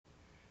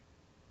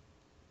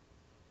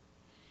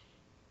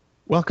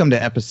Welcome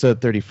to episode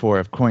 34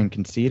 of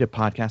Concede, a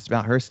podcast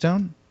about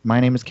Hearthstone.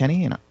 My name is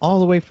Kenny, and all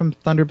the way from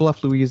Thunder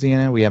Bluff,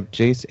 Louisiana, we have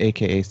Jace,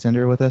 a.k.a.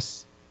 Cinder, with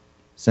us.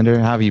 Cinder,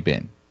 how have you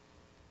been?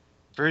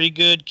 Pretty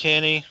good,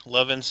 Kenny.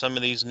 Loving some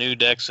of these new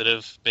decks that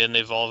have been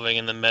evolving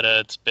in the meta.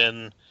 It's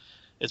been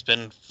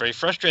very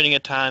frustrating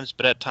at times,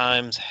 but at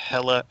times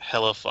hella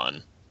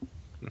fun.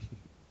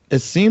 It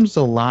seems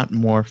a lot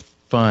more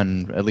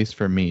fun, at least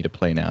for me, to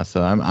play now,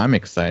 so I'm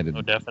excited.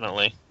 Oh,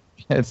 definitely.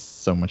 It's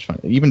so much fun.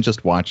 Even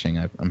just watching,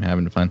 I'm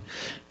having fun.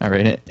 All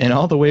right, and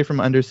all the way from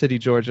Undercity,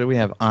 Georgia, we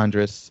have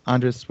Andres.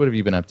 Andres, what have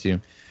you been up to?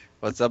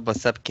 What's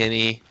up,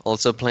 Kenny?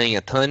 Also playing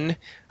a ton.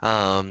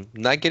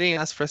 Not getting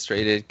as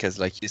frustrated because,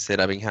 like you said,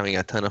 I've been having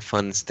a ton of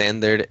fun.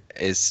 Standard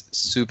is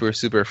super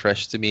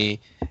fresh to me,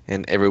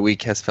 and every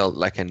week has felt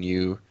like a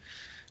new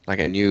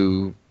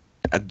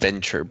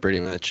adventure, pretty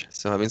much.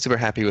 So I've been super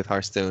happy with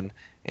Hearthstone,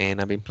 and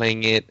I've been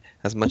playing it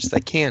as much as I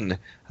can,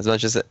 as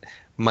much as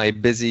my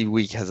busy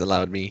week has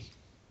allowed me.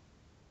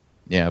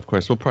 Yeah, of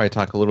course. We'll probably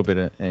talk a little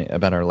bit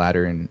about our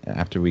ladder and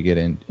after we get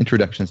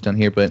introductions done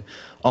here. But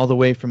all the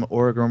way from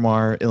Oregon,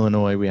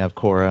 Illinois, we have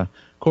Cora.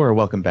 Cora,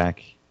 welcome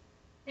back.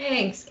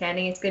 Thanks,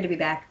 Kenny. It's good to be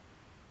back.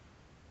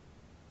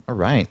 All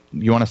right.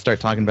 You want to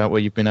start talking about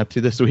what you've been up to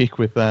this week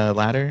with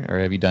ladder, or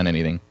have you done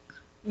anything?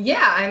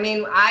 Yeah, I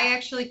mean, I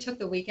actually took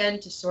the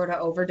weekend to sort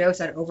of overdose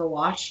on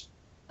Overwatch,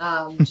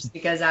 just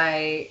because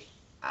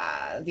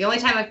the only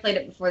time I played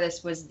it before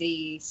this was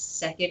the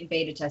second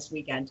beta test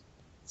weekend.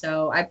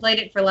 So I played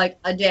it for like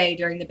a day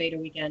during the beta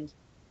weekend,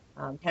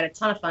 had a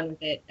ton of fun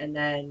with it, and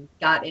then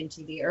got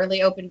into the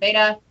early open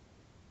beta,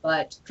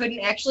 but couldn't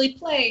actually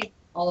play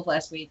all of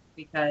last week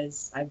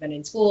because I've been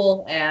in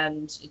school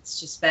and it's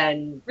just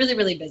been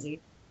really busy.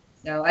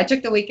 So I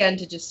took the weekend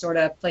to just sort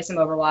of play some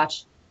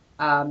Overwatch.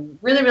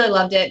 Really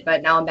loved it,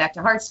 but now I'm back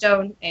to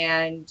Hearthstone,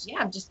 and yeah,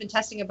 I've just been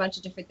testing a bunch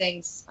of different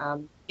things,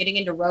 getting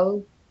into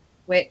Rogue,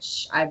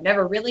 which I've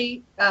never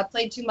really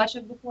played too much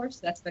of before, so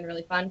that's been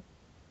really fun.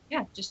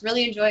 Yeah, just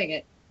really enjoying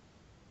it.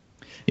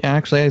 Yeah,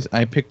 actually,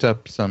 I picked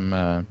up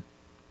some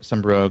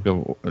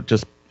Rogue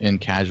just in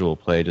casual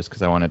play, just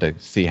because I wanted to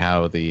see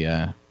how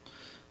the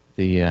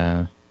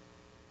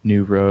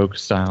new Rogue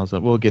styles.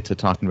 We'll get to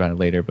talking about it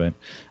later, but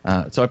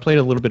so I played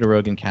a little bit of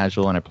Rogue in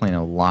casual, and I'm playing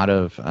a lot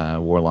of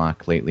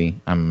Warlock lately.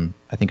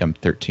 I think I'm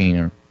 13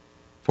 or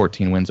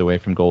 14 wins away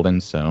from Golden,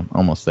 so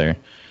almost there.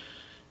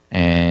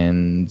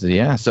 And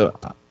yeah, so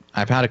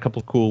I've had a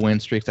couple cool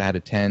win streaks. I had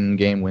a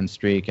 10-game win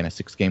streak and a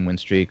 6-game win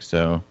streak.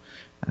 So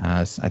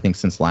I think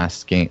since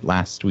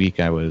last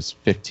week I was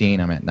 15.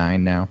 I'm at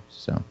 9 now.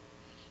 So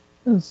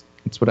it's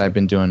what I've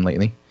been doing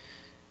lately.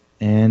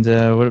 And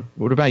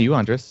what about you,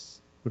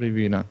 Andres? What have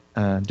you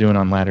been doing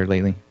on ladder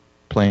lately?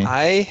 Playing?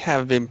 I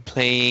have been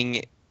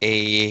playing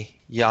a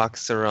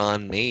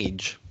Yoxaron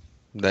Mage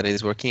that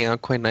is working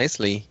out quite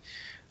nicely.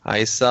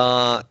 I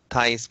saw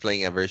Thais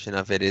playing a version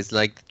of it. It's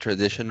like the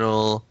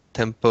traditional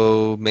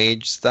tempo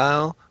mage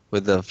style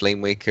with the flame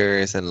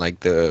wakers and like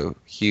the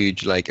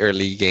huge like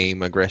early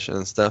game aggression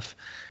and stuff.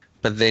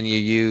 But then you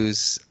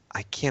use,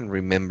 I can't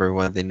remember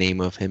what the name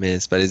of him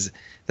is, but it's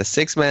the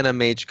 6-mana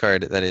mage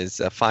card that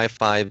is a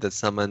 5/5 that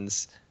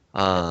summons the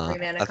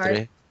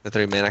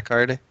 3-mana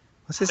card.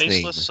 What's his name?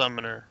 Faceless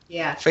Summoner.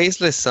 Yeah.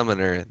 Faceless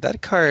Summoner.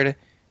 That card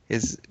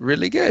is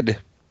really good.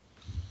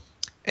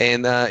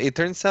 And it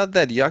turns out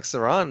that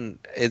Yoxaron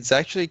is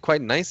actually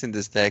quite nice in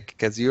this deck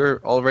because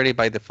you're already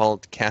by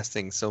default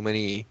casting so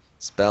many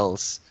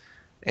spells.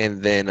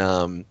 And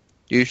then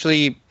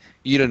usually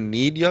you don't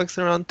need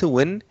Yoxaron to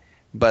win,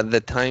 but the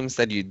times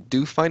that you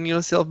do find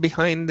yourself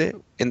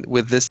behind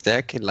with this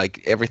deck,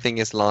 like everything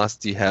is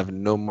lost, you have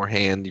no more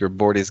hand, your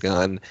board is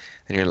gone,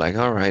 and you're like,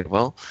 all right,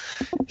 well,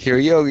 here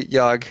you go,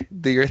 Yogg,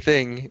 do your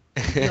thing.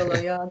 YOLO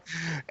Yogg.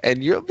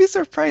 And you'll be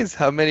surprised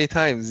how many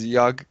times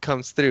Yogg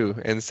comes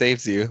through and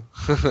saves you.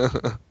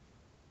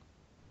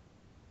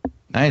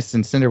 Nice.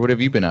 And Cinder, what have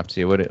you been up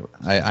to?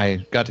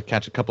 I got to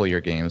catch a couple of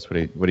your games. What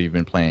have you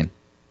been playing?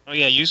 Oh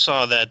yeah, you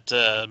saw that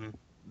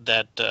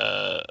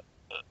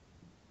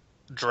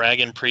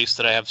Dragon Priest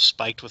that I have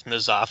spiked with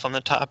N'Zoth on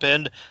the top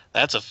end.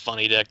 That's a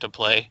funny deck to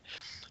play.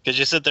 Because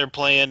you sit there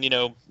playing,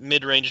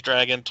 mid-range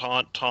dragon,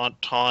 taunt,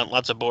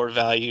 lots of board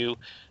value,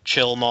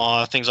 chill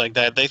maw, things like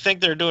that. They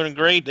think they're doing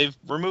great. They've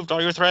removed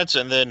all your threats,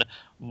 and then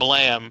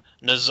blam,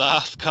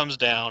 N'Zoth comes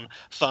down,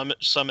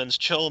 summons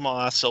chill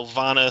maw,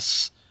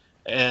 Sylvanas,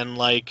 and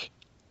like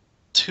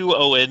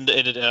 2-0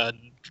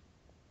 and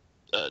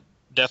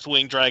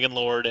Deathwing Dragon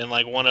Lord, and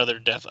like one other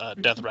death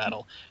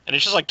rattle. And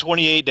it's just like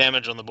 28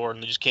 damage on the board,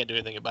 and they just can't do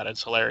anything about it.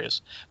 It's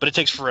hilarious. But it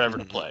takes forever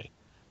to play.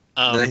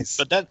 Nice.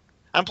 But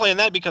I'm playing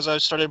that because I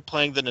started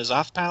playing the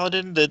N'Zoth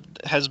Paladin that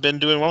has been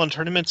doing well in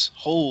tournaments.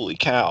 Holy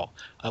cow.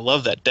 I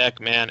love that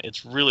deck, man.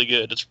 It's really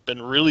good. It's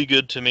been really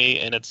good to me,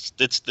 and it's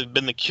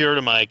been the cure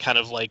to my kind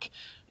of like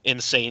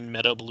insane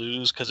meta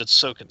blues because it's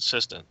so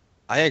consistent.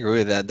 I agree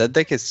with that. That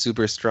deck is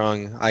super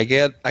strong. I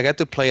got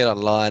to play it a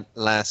lot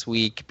last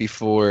week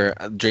before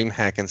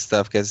Dreamhack and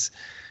stuff because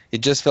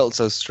it just felt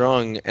so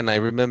strong. And I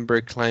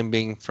remember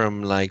climbing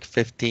from like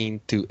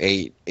 15 to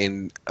 8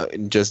 in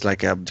just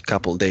like a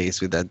couple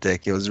days with that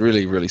deck. It was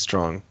really, really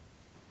strong.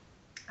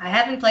 I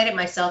haven't played it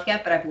myself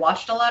yet, but I've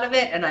watched a lot of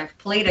it, and I've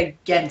played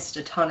against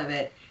a ton of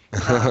it.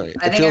 I It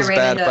think I feels ran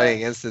bad into, playing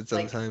against it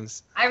like,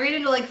 sometimes. I ran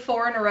into like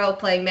 4 in a row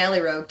playing Melee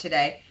Rogue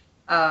today.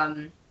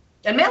 And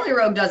Melee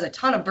Rogue does a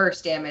ton of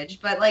burst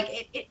damage, but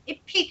like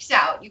it peaks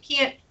out. You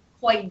can't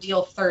quite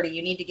deal 30.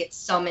 You need to get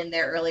some in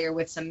there earlier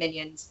with some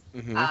minions.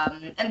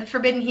 And the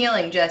Forbidden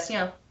Healing, just,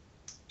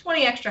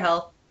 20 extra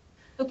health.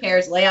 Who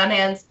cares? Lay on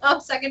hands. Oh,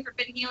 second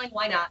Forbidden Healing,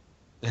 why not?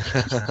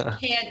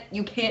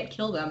 You can't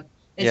kill them.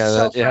 It's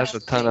so it has a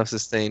ton frustrating. of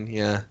sustain.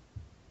 Yeah.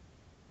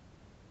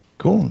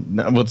 Cool.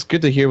 No, well, it's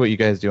good to hear what you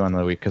guys do on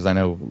the week, because I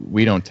know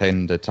we don't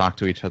tend to talk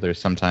to each other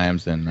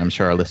sometimes, and I'm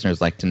sure our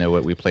listeners like to know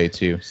what we play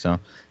too. So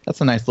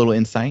that's a nice little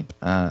insight.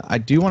 I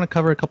do want to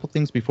cover a couple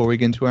things before we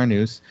get into our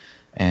news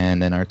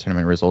and then our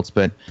tournament results,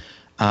 but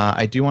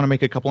I do want to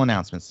make a couple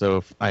announcements.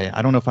 So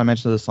I don't know if I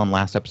mentioned this on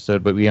last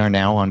episode, but we are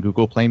now on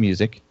Google Play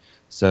Music.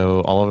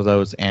 So all of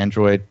those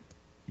Android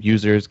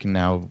users can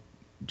now,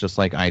 just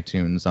like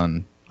iTunes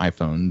on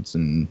iPhones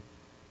and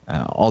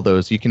all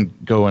those, you can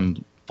go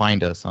and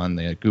find us on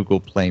the Google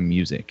Play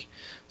Music.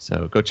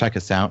 So go check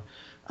us out.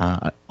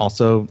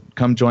 Also,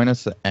 come join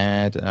us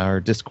at our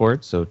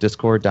Discord. So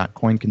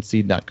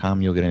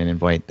discord.coinconcede.com. You'll get an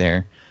invite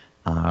there.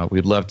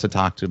 We'd love to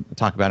talk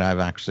about it. I've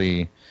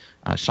actually,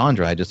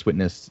 Chandra, I just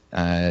witnessed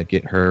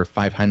get her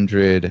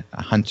 500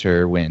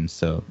 Hunter win.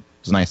 So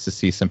it's nice to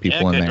see some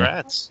people in there.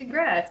 Congrats.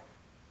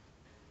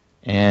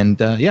 And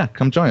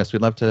come join us.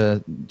 We'd love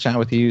to chat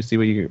with you, see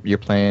what you're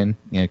playing.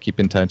 Keep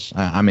in touch.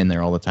 I'm in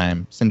there all the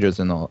time. Syndra's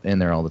in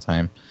there all the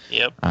time.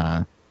 Yep.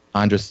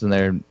 Andres in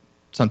there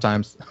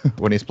sometimes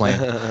when he's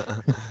playing.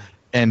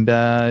 And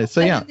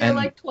so yeah, and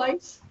like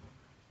twice.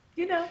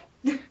 Come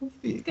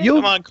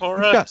on,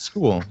 Cora. You've got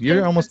school.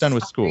 You're almost done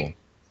with school.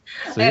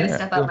 So I had to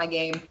step up my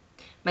game.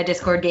 My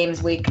Discord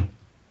game's weak.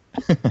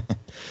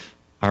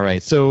 All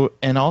right. So,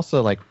 and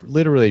also, like,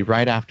 literally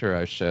right after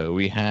our show,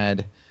 we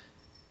had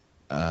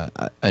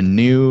a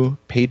new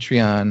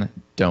Patreon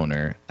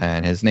donor,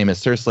 and his name is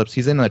Sir Slips.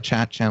 He's in the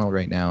chat channel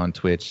right now on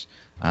Twitch.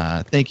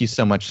 Thank you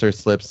so much, Sir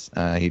Slips.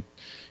 He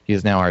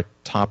is now our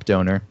top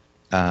donor.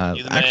 You're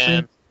the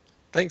man.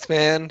 Thanks,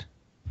 man.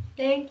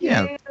 Thank you.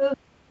 Yeah,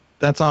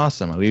 that's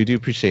awesome. We do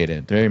appreciate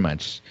it very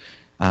much.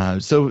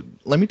 So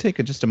let me take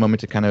just a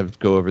moment to kind of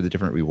go over the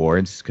different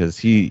rewards, because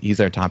he's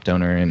our top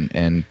donor,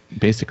 and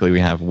basically we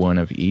have one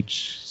of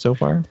each so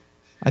far.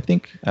 I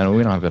think. We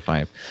don't have a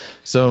 5.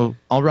 So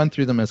I'll run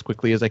through them as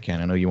quickly as I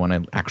can. I know you want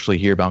to actually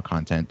hear about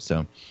content.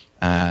 So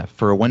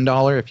for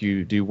 $1, if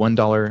you do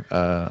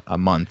 $1 a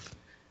month,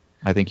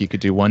 I think you could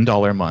do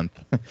 $1 a month,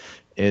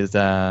 is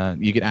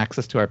you get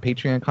access to our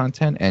Patreon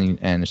content and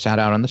a shout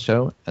out on the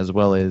show, as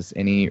well as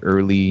any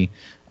early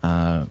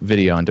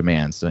video on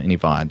demand. So any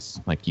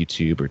VODs like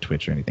YouTube or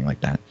Twitch or anything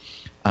like that.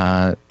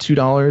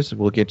 $2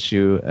 will get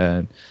you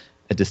a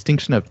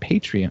distinction of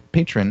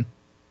patron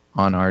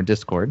on our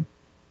Discord.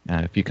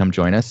 If you come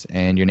join us,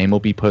 and your name will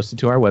be posted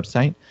to our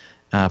website,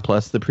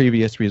 plus the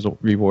previous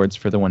rewards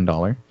for the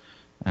 $1.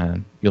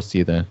 You'll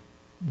see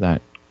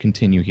that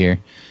continue here.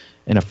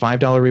 And a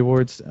 $5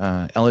 rewards,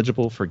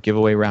 eligible for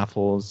giveaway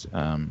raffles.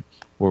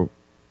 We're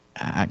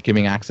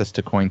giving access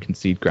to Coin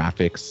Concede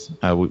graphics.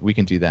 We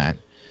can do that.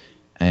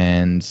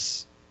 And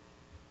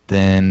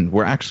then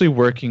we're actually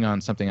working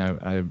on something.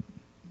 I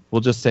will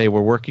just say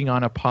we're working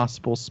on a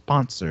possible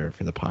sponsor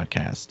for the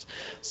podcast.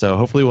 So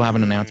hopefully we'll have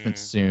an announcement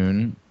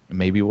soon.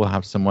 Maybe we'll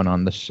have someone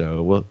on the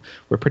show.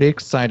 We're pretty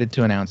excited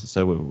to announce it,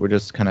 so we're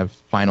just kind of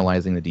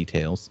finalizing the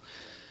details.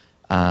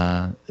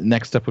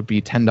 Next up would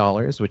be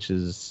 $10, which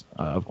is,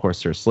 of course,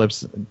 Sir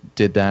Slips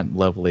did that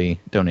lovely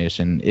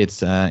donation.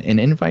 It's an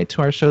invite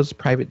to our show's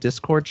private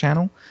Discord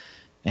channel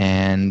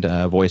and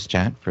voice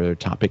chat for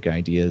topic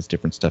ideas,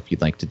 different stuff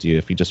you'd like to do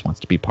if he just wants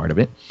to be part of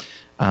it.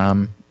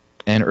 And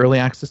early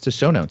access to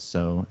show notes.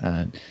 So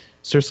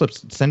Sir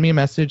Slips, send me a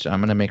message.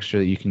 I'm going to make sure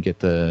that you can get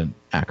the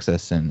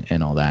access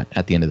and all that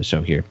at the end of the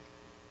show here.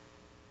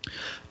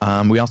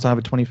 We also have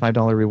a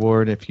 $25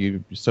 reward. If you're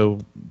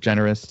so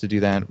generous to do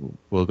that,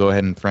 we'll go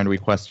ahead and friend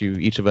request you,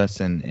 each of us,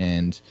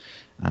 and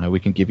we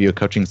can give you a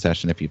coaching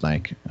session if you'd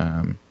like,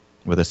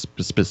 with a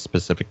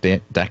specific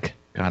deck.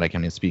 God, I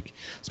can't even speak.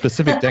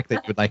 Specific deck that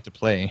you would like to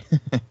play.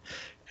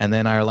 And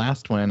then our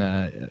last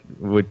one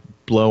would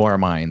blow our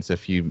minds.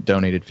 If you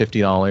donated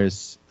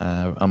 $50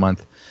 a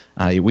month,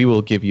 we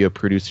will give you a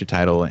producer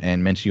title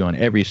and mention you on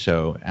every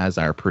show as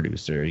our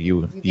producer.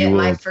 You get will...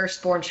 my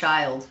firstborn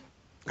child.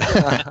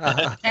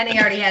 And he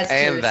already has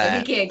 2, so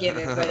he can't give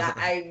it. But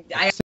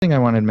Something I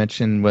wanted to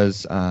mention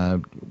was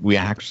we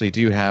actually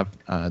do have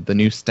the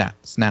new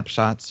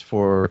snapshots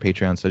for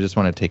Patreon, so I just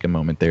want to take a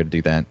moment there to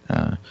do that.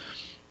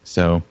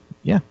 So,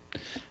 yeah.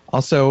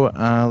 Also,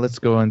 let's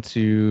go on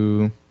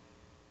to...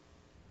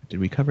 Did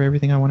we cover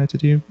everything I wanted to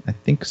do? I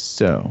think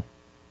so.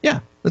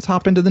 Yeah, let's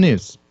hop into the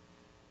news.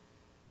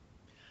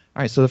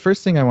 All right, so the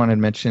first thing I wanted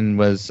to mention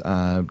was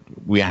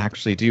we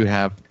actually do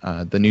have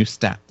the new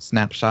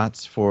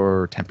snapshots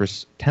for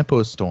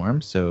Tempo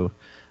Storm. So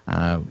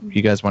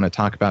you guys want to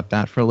talk about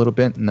that for a little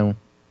bit? No,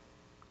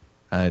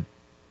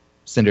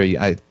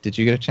 Cinder, did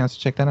you get a chance to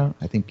check that out?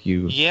 I think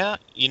you... Yeah,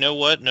 you know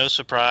what? No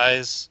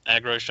surprise.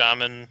 Aggro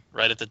Shaman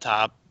right at the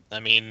top. I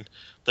mean,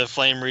 the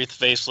Flame Wreath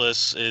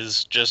Faceless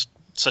is just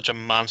such a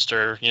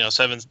monster.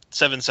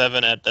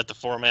 7/7 at the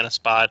 4-mana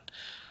spot.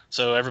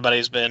 So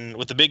everybody's been,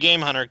 with the big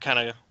game hunter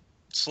kind of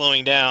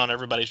slowing down,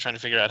 everybody's trying to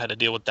figure out how to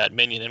deal with that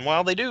minion. And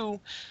while they do,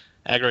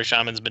 Aggro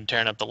Shaman's been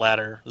tearing up the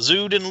ladder.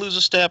 Zoo didn't lose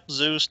a step.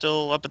 Zoo's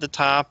still up at the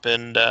top,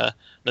 and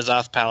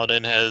Nazoth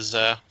Paladin has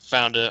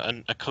found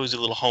a cozy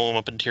little home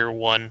up in Tier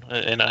 1,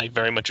 and I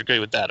very much agree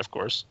with that, of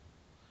course.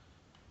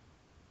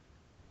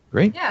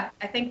 Great. Yeah,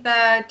 I think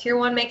the Tier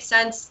 1 makes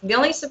sense. The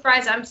only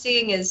surprise I'm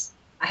seeing is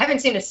I haven't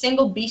seen a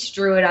single Beast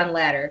Druid on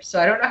ladder, so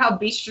I don't know how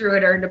Beast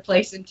Druid earned a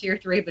place in Tier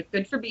 3, but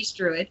good for Beast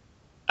Druid.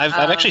 I've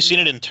actually seen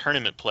it in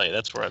tournament play.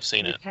 That's where I've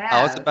seen it.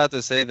 I was about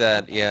to say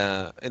that,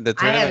 yeah. In the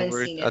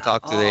tournament I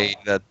talked today,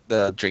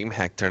 the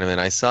Dreamhack tournament,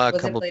 I saw a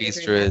couple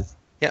Beast Druids.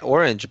 Yeah,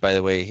 Orange, by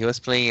the way. He was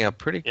playing a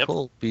pretty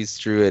cool Beast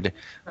Druid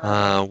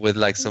with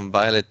like some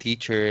Violet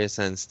Teachers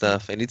and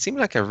stuff. And it seemed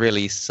like a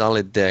really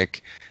solid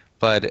deck.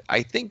 But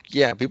I think,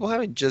 yeah, people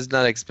haven't just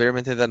not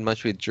experimented that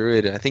much with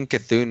Druid. I think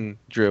Cthulhu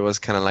Druid was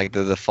kind of like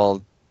the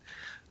default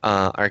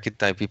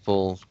archetype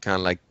people kind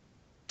of like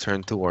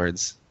turned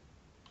towards.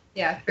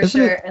 Yeah, for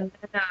sure. And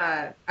then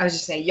I was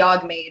just saying,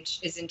 Yogg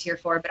Mage is in Tier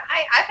 4, but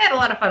I've had a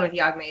lot of fun with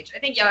Yogg Mage. I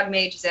think Yogg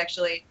Mage is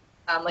actually,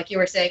 like you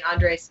were saying,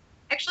 Andres,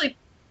 actually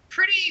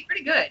pretty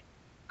good.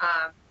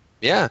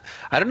 Yeah,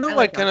 I don't know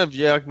what kind of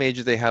Yogg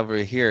Mage they have over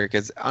here,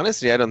 because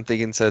honestly, I don't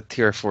think it's a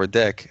Tier 4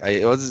 deck.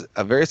 It was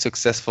a very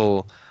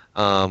successful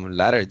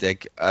ladder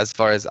deck as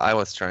far as I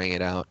was trying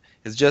it out.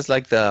 It's just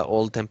like the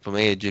old Tempo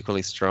Mage,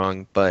 equally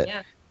strong, but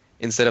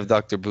instead of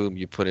Dr. Boom,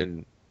 you put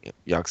in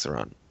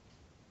Yogg-Saron.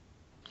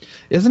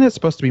 Isn't it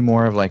supposed to be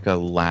more of like a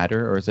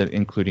ladder, or is it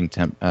including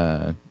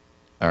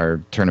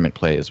our tournament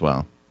play as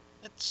well?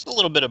 It's a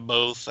little bit of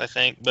both, I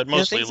think, but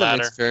mostly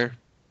ladder.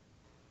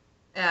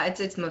 Yeah,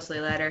 it's mostly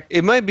ladder.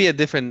 It might be a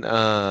different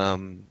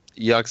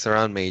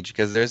Yogg-Saron Mage,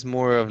 because there's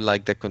more of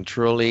like the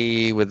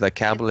control-y with the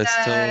Kabbalist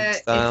Tome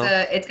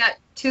style. It's got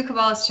 2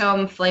 Kabbalist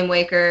Tome, Flame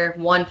Waker,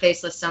 1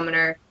 Faceless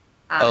Summoner,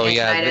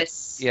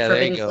 Antonidas,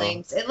 Forbidden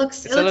Flames. It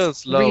looks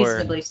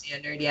reasonably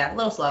standard. Yeah, a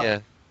little slow. Yeah.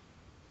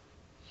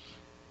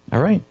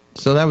 All right,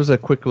 so that was a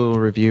quick little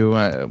review.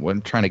 We're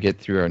trying to get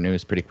through our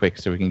news pretty quick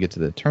so we can get to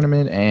the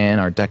tournament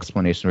and our deck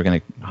explanation. We're going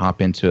to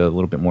hop into a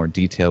little bit more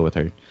detail with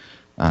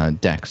our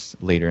decks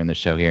later in the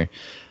show here.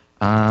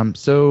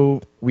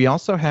 So we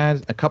also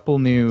had a couple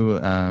new,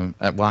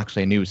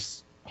 actually a new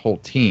whole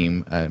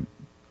team.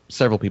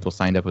 Several people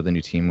signed up with a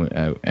new team,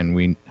 and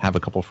we have a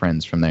couple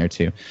friends from there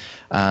too.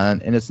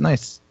 And it's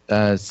nice.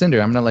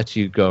 Cinder, I'm going to let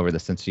you go over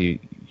this since you're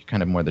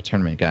kind of more the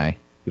tournament guy.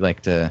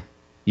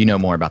 You know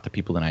more about the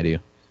people than I do.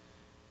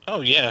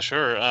 Oh, yeah,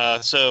 sure.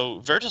 So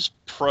Virtus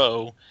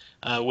Pro,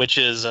 which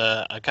is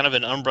a kind of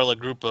an umbrella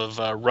group of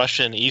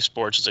Russian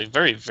esports, it's a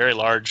very, very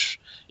large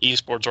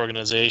esports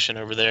organization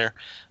over there.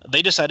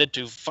 They decided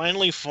to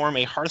finally form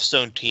a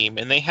Hearthstone team,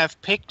 and they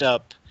have picked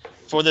up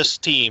for this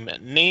team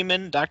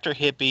Naaman, Dr.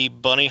 Hippie,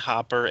 Bunny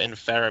Hopper, and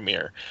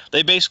Faramir.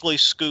 They basically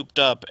scooped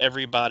up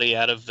everybody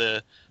out of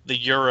the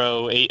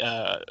Euro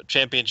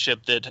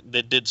championship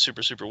that did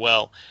super, super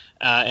well.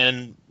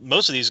 And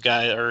most of these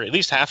guys, or at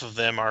least half of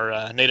them,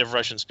 are native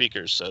Russian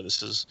speakers. So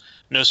this is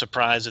no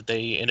surprise that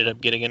they ended up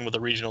getting in with a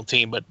regional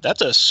team. But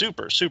that's a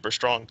super, super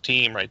strong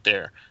team right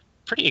there.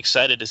 Pretty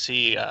excited to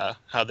see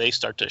how they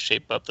start to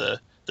shape up the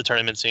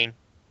tournament scene.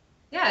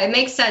 Yeah, it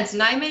makes sense.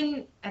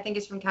 Naiman, I think,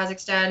 is from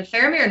Kazakhstan.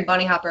 Faramir and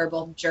Bunny Hopper are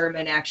both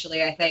German,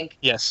 actually, I think.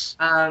 Yes.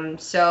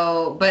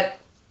 But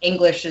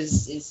English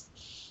is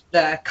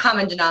the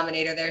common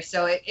denominator there,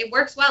 so it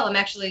works well. I'm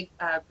actually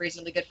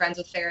reasonably good friends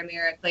with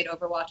Faramir. I played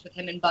Overwatch with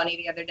him and Bunny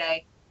the other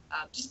day.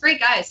 Just great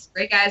guys,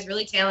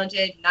 really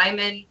talented.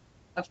 Naiman,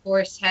 of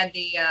course, had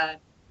the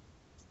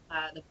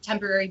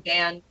temporary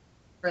ban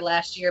for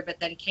last year, but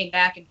then came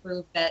back and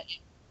proved that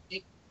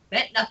it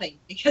meant nothing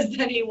because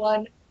then he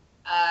won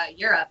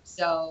Europe.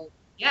 So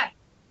yeah,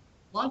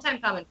 long time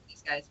coming for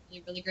these guys.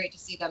 Really great to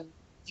see them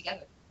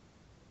together.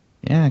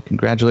 Yeah,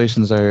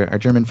 congratulations, our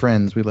German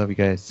friends. We love you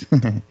guys.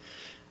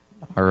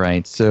 All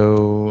right,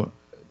 so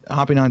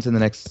hopping on to the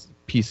next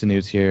piece of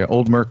news here.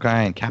 Old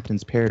Murkai and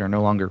Captain's Parrot are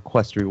no longer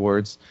quest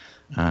rewards.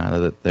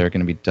 They're going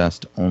to be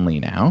dust only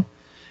now.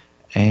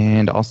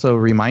 And also a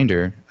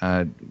reminder,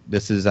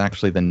 this is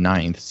actually the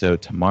 9th, so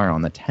tomorrow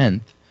on the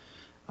 10th,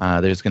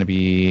 there's going to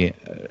be,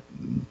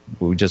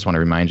 we just want to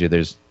remind you,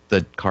 there's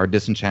the card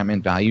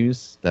disenchantment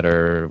values that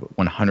are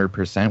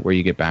 100% where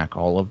you get back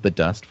all of the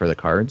dust for the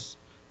cards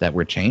that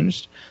were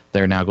changed.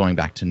 They're now going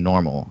back to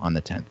normal on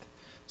the 10th.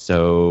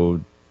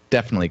 So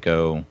definitely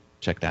go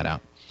check that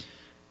out.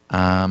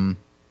 And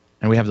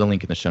we have the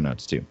link in the show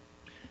notes too.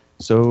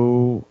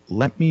 So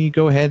let me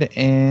go ahead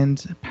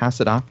and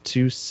pass it off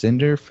to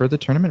Cinder for the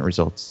tournament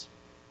results.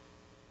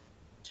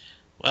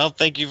 Well,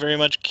 thank you very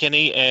much,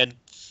 Kenny, and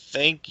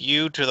thank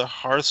you to the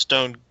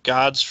Hearthstone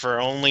gods for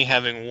only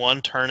having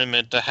one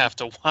tournament to have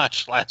to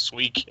watch last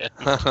weekend.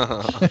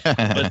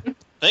 But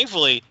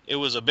thankfully, it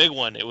was a big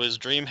one. It was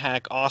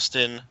Dreamhack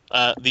Austin,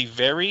 the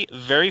very,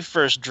 very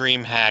first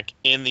Dreamhack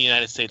in the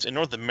United States, in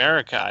North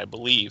America, I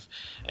believe.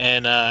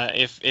 And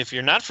if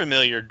you're not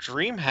familiar,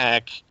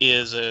 Dreamhack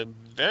is a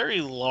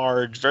very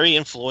large, very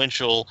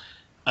influential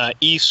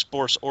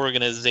esports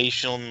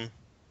organization.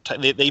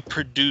 They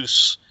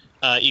produce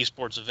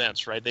esports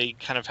events, right? They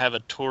kind of have a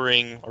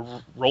touring,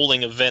 a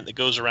rolling event that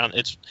goes around.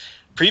 It's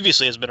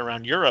previously has been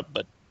around Europe,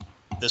 but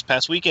this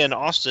past weekend,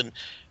 Austin,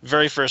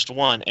 very first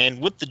one.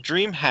 And with the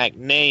DreamHack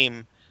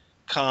name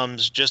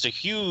comes just a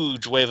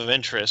huge wave of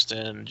interest,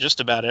 and just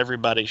about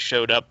everybody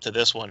showed up to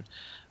this one.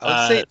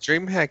 I would say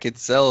DreamHack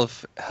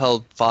itself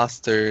helped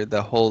foster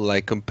the whole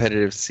like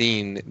competitive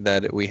scene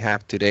that we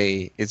have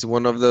today. It's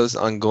one of those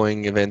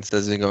ongoing events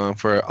that's been going on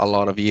for a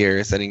lot of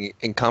years and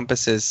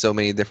encompasses so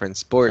many different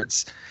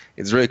sports.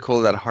 It's really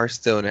cool that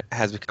Hearthstone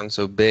has become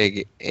so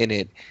big in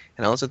it.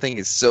 And I also think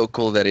it's so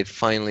cool that it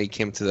finally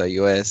came to the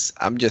US.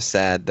 I'm just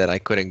sad that I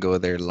couldn't go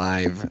there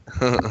live.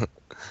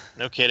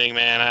 No kidding,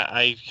 man.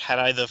 I had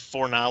I the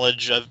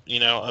foreknowledge of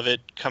of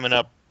it coming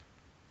up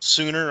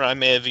sooner, I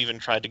may have even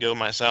tried to go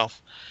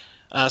myself.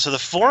 So the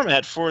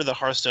format for the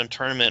Hearthstone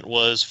tournament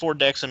was 4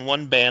 decks and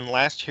 1 ban,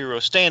 last hero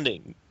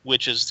standing,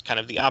 which is kind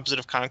of the opposite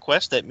of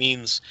Conquest. That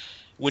means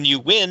when you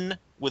win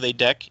with a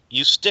deck,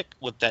 you stick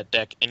with that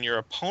deck, and your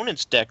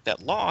opponent's deck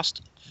that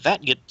lost,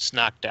 that gets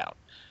knocked out.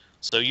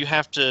 So you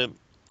have to,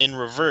 in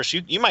reverse,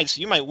 you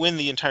might win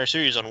the entire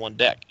series on one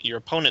deck. Your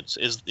opponents,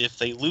 if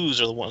they lose,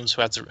 are the ones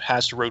who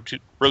has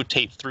to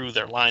rotate through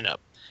their lineup.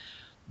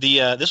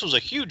 This was a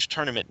huge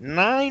tournament,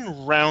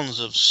 9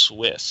 rounds of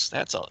Swiss.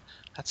 That's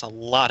a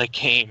lot of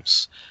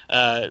games.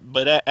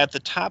 But at the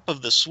top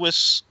of the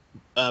Swiss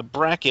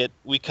bracket,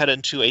 we cut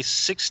into a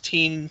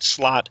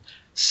 16-slot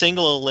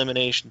single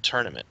elimination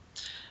tournament.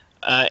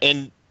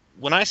 And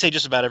when I say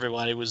just about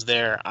everybody was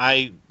there,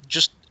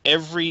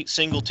 every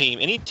single team,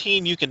 any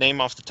team you can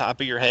name off the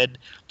top of your head,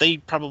 they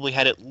probably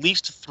had at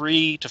least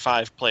 3 to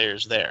 5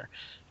 players there.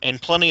 And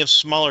plenty of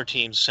smaller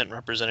teams sent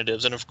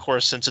representatives. And of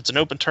course, since it's an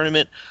open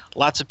tournament,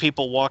 lots of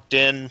people walked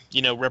in,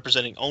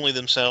 representing only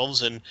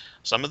themselves, and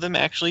some of them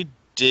actually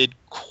did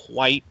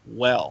quite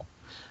well.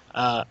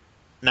 Now,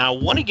 I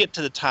want to get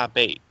to the top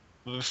 8.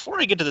 But before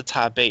I get to the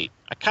top 8,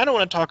 I kind of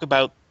want to talk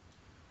about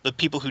the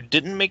people who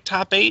didn't make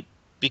top 8,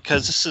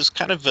 because this is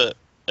kind of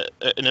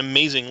an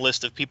amazing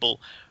list of people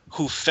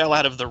who fell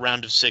out of the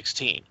round of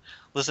 16.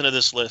 Listen to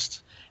this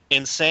list.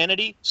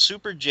 Insanity,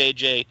 Super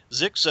JJ,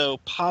 Zixo,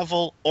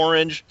 Pavel,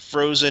 Orange,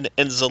 Frozen,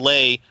 and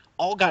Zalay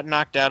all got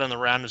knocked out in the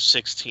round of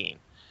 16.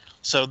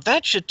 So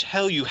that should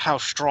tell you how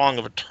strong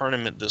of a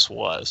tournament this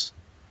was.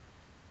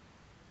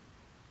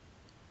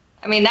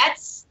 I mean,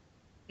 that's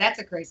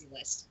a crazy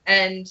list.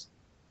 And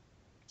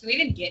to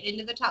even get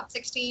into the top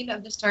 16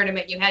 of this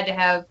tournament, you had to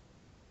have,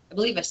 I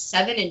believe, a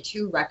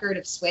 7-2 record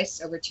of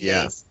Swiss over 2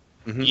 days.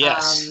 Mm-hmm.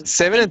 Yes.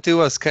 7-2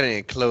 was cutting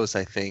it close,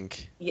 I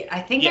think. Yeah,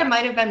 I think there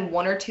might have been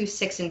 1 or 2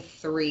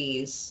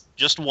 6-3s.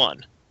 Just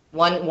one.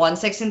 One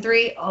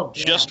 6-3? Oh,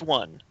 yeah. Just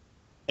one.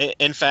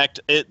 In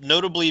fact,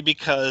 notably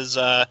because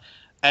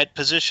at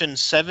position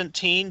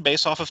 17,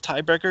 based off of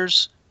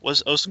tiebreakers,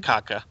 was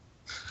Osakaka.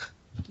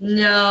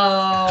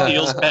 No.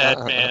 Feels bad,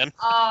 man.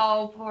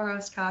 Oh, poor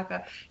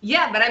Osakaka.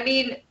 Yeah, but I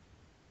mean,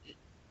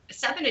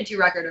 7-2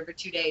 record over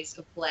 2 days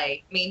of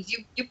play means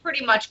you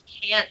pretty much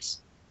can't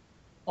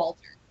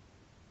falter.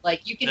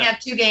 Like, you can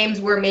have 2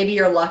 games where maybe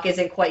your luck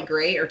isn't quite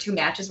great, or 2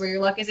 matches where your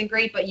luck isn't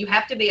great, but you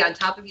have to be on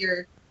top of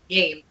your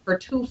game for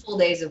 2 full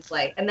days of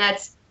play, and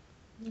that's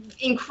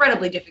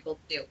incredibly difficult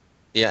to do.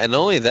 Yeah, and not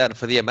only that,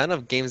 for the amount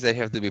of games that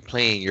you have to be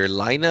playing, your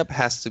lineup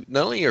has to,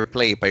 not only your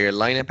play, but your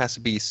lineup has to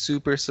be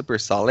super, super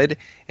solid,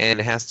 and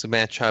it has to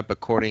match up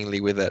accordingly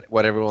with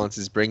what everyone else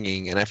is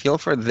bringing. And I feel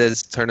for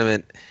this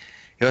tournament,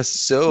 it was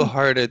so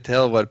hard to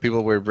tell what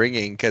people were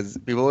bringing, because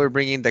people were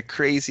bringing the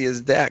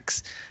craziest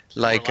decks.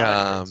 Like,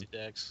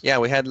 yeah,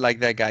 we had like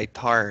that guy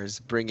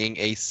Tars bringing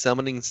a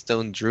Summoning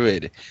Stone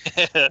Druid,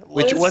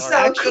 which was so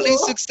actually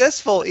cool.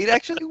 successful. It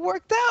actually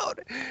worked out.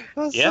 It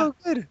was so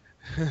good.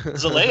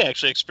 Zalay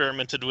actually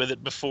experimented with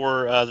it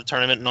before the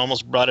tournament and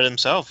almost brought it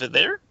himself.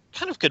 They're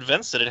kind of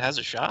convinced that it has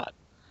a shot.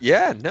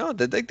 Yeah, no,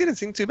 the deck didn't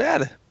seem too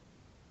bad.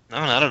 No,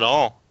 not at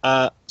all.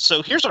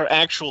 So here's our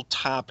actual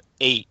top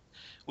 8.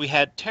 We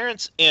had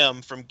Terrence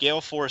M. from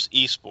Gale Force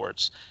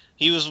Esports.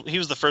 He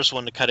was the first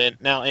one to cut in.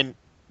 Now, and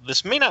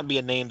this may not be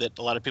a name that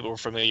a lot of people are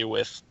familiar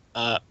with,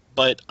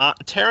 but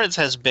Terrence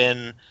has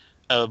been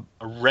a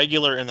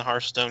regular in the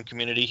Hearthstone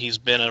community. He's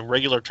been a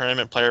regular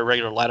tournament player,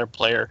 regular ladder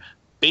player,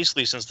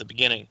 basically since the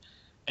beginning.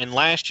 And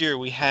last year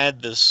we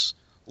had this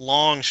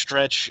long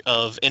stretch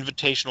of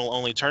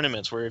invitational-only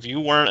tournaments where if you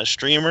weren't a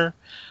streamer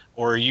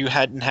or you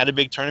hadn't had a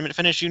big tournament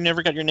finish, you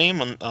never got your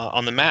name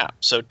on the map.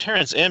 So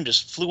Terrence M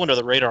just flew under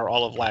the radar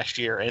all of last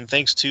year, and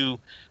thanks to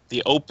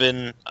the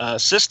open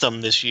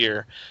system this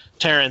year.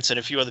 Terrence and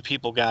a few other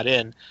people got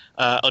in.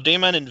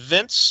 Odemon and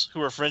Vince,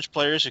 who are French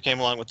players who came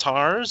along with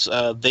Tars,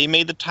 they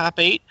made the top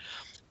 8.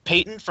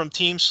 Peyton from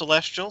Team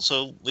Celestial,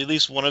 so at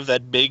least one of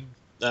that big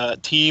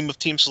team of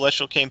Team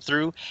Celestial came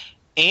through.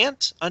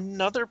 Ant,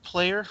 another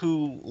player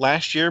who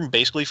last year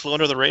basically flew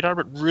under the radar,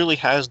 but really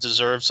has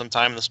deserved some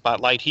time in the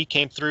spotlight. He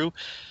came through.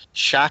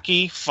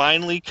 Shockey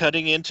finally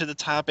cutting into the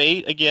top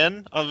 8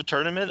 again of the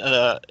tournament.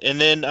 And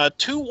then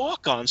 2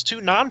 walk-ons,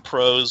 2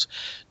 non-pros,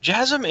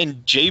 Jasm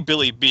and J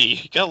Billy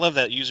B. You gotta love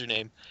that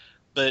username.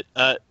 But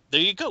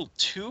there you go.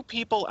 2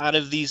 people out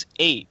of these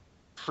 8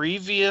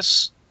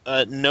 previous,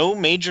 no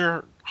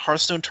major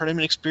Hearthstone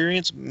tournament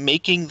experience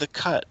making the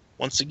cut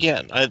once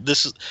again.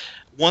 This is,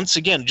 once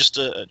again, just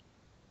a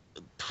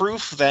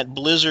proof that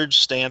Blizzard's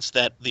stance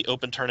that the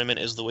open tournament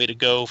is the way to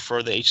go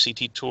for the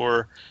HCT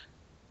Tour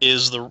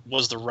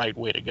was the right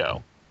way to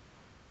go.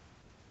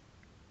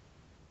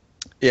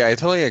 Yeah, I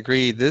totally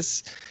agree.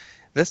 This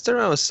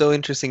tournament was so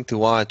interesting to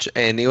watch,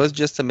 and it was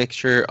just a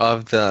mixture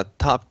of the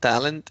top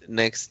talent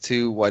next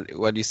to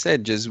what you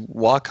said, just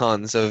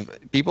walk-ons of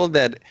people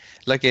that,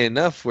 lucky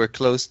enough, were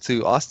close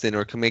to Austin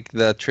or could make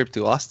the trip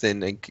to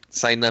Austin and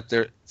sign up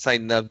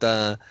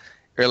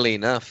early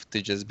enough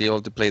to just be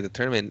able to play the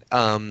tournament.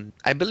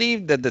 I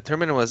believe that the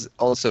tournament was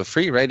also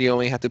free, right? You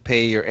only had to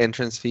pay your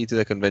entrance fee to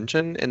the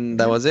convention, and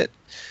that was it.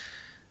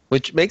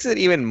 Which makes it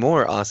even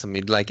more awesome.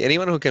 Like,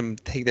 anyone who can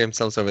take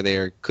themselves over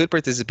there could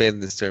participate in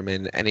this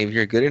tournament, and if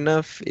you're good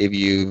enough, if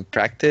you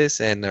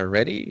practice and are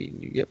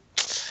ready,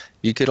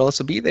 you could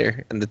also be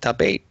there in the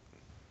top 8.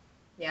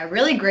 Yeah,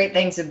 really great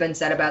things have been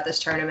said about this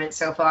tournament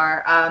so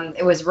far.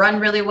 It was run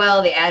really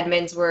well. The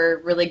admins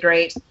were really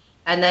great.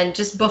 And then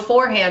just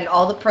beforehand,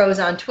 all the pros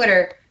on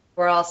Twitter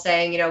were all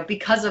saying,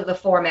 because of the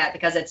format,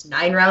 because it's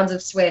 9 rounds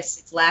of Swiss,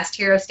 it's last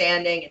hero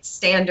standing, it's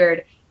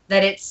standard,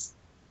 that it's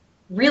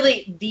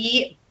really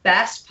the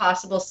best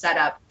possible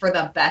setup for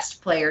the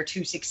best player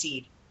to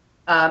succeed.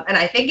 And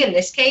I think in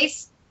this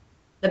case,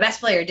 the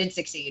best player did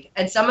succeed.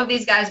 And some of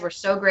these guys were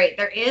so great.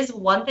 There is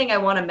one thing I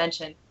want to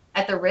mention.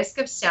 At the risk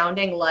of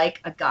sounding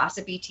like a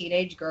gossipy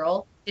teenage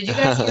girl, did you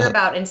guys hear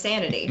about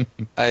Insanity?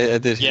 I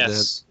did hear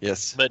Yes. that.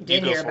 Yes. But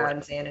Did you hear go for about it.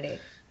 Insanity.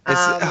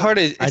 It's hard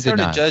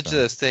to judge so.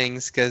 those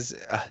things because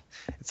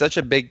it's such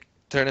a big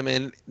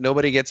tournament.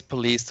 Nobody gets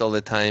policed all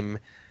the time.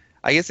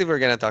 I guess if we're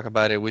going to talk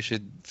about it, we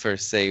should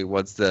first say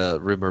what's the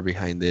rumor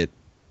behind it.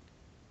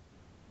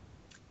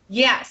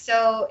 Yeah,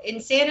 so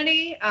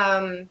Insanity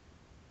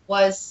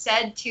was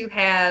said to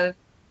have,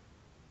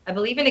 I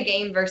believe in a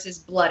game versus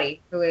Bloody,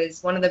 who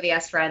is one of the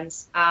VS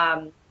friends,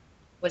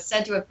 was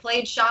said to have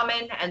played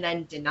Shaman and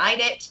then denied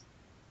it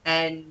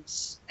and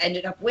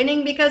ended up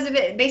winning because of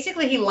it.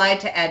 Basically, he lied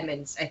to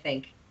admins, I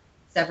think,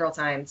 several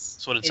times.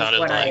 That's what it is sounded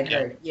what I like, had yeah.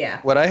 heard.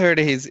 Yeah. What I heard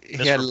is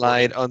he had Misreporting.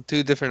 lied on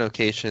 2 different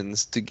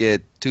occasions to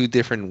get 2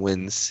 different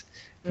wins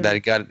that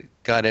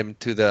got him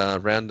to the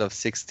round of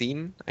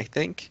 16, I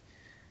think.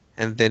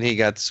 And then he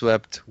got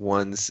swept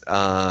once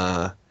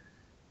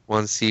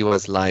he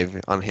was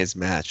live on his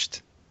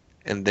matched.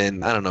 And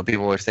then, I don't know,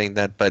 people were saying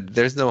that, but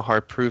there's no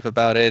hard proof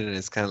about it, and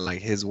it's kind of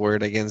like his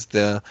word against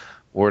the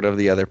word of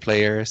the other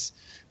players.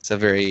 It's a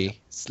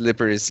very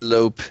slippery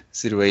slope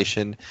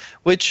situation,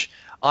 which,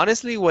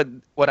 honestly, what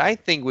I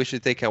think we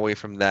should take away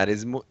from that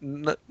is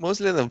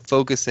mostly than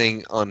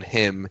focusing on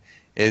him,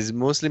 is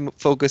mostly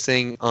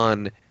focusing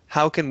on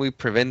how can we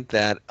prevent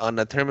that on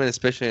a tournament,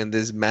 especially in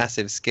this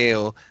massive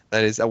scale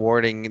that is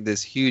awarding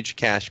this huge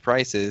cash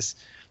prizes.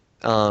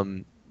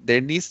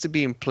 There needs to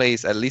be in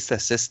place at least a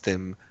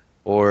system,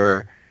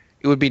 or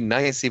it would be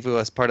nice if it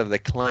was part of the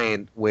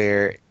client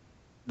where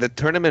the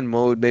tournament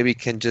mode maybe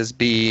can just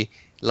be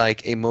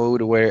like a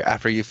mode where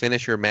after you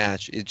finish your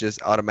match, it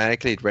just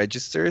automatically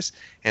registers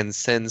and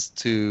sends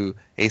to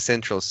a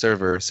central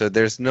server. So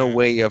there's no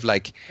way of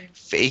like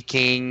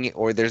faking,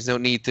 or there's no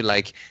need to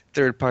like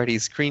third-party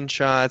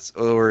screenshots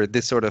or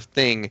this sort of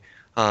thing.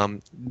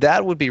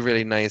 That would be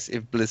really nice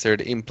if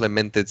Blizzard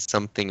implemented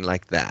something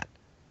like that.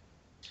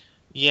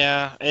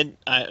 Yeah, and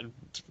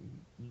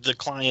the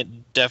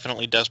client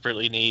definitely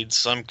desperately needs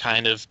some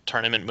kind of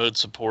tournament mode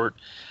support.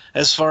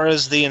 As far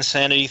as the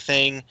Insanity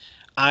thing,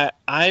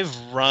 I've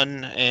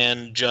run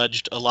and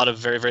judged a lot of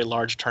very, very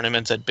large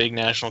tournaments at big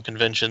national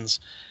conventions,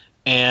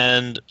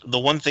 and the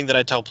one thing that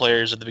I tell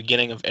players at the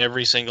beginning of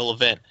every single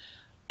event,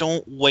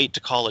 don't wait to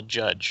call a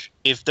judge.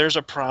 If there's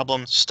a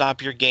problem,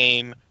 stop your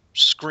game,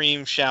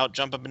 scream, shout,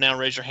 jump up and down,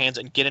 raise your hands,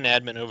 and get an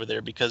admin over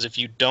there, because if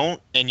you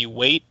don't and you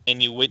wait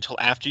till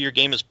after your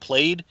game is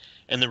played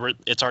and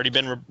it's already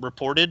been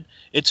reported,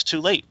 it's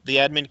too late. The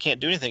admin can't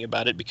do anything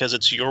about it because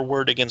it's your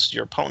word against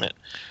your opponent.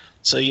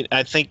 So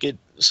I think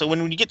so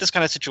when you get this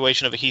kind of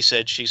situation of a he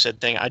said, she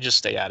said thing, I just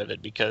stay out of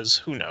it because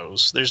who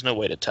knows? There's no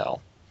way to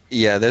tell.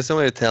 Yeah, there's no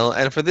way to tell.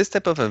 And for this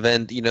type of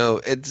event,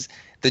 it's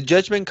the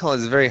judgment call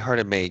is very hard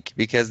to make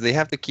because they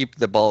have to keep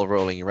the ball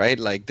rolling, right?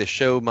 Like the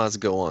show must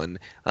go on.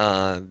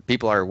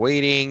 People are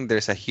waiting.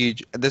 There's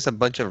a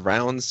bunch of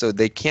rounds, so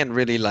they can't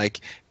really like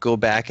go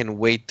back and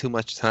wait too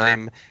much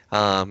time,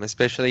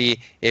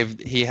 especially if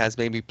he has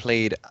maybe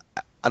played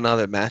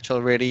another match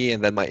already,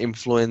 and that might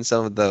influence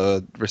some of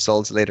the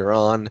results later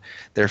on.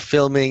 They're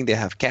filming, they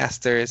have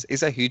casters.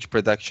 It's a huge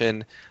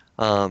production.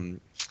 Um,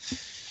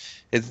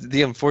 it's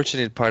the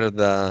unfortunate part of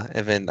the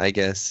event, I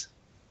guess.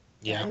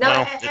 Yeah, No,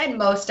 well, at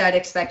most I'd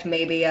expect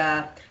maybe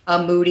a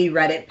moody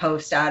Reddit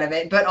post out of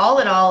it. But all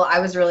in all, I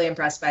was really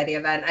impressed by the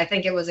event. I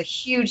think it was a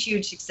huge,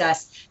 huge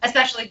success,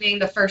 especially being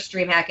the first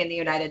DreamHack in the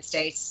United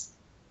States.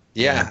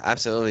 Yeah,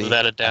 absolutely.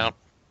 without a doubt.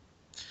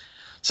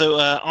 So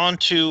on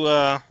to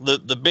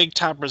the big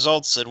top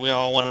results that we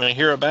all want to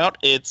hear about.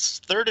 It's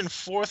third and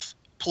fourth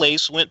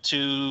place went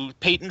to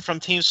Peyton from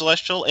Team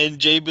Celestial and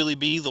J. Billy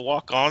B, the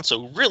walk-on.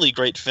 So really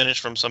great finish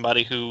from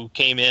somebody who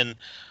came in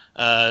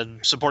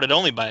supported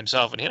only by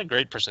himself, and he had a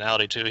great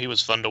personality too. He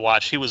was fun to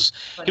watch. He was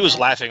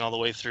laughing all the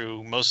way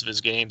through most of his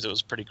games. It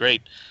was pretty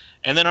great.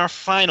 And then our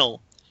final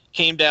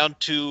came down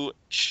to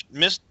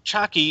Miss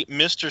Chalky,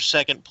 Mr.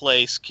 Second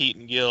Place,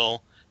 Keaton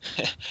Gill,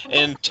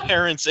 and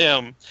Terrence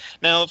M.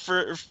 Now,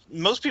 for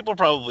most people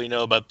probably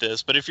know about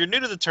this, but if you're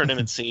new to the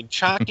tournament scene,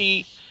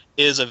 Chalky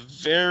is a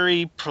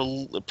very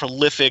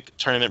prolific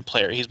tournament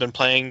player. He's been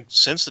playing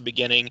since the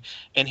beginning,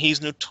 and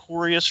he's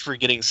notorious for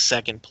getting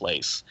second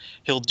place.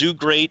 He'll do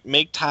great,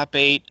 make top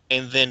 8,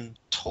 and then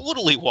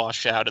totally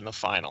wash out in the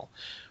final.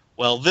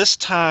 Well, this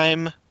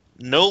time,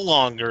 no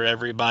longer,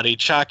 everybody.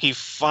 Chalky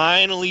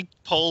finally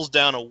pulls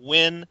down a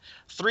win,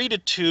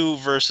 3-2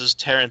 versus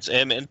Terrence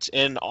M.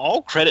 And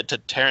all credit to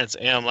Terrence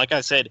M. Like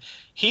I said,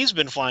 he's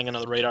been flying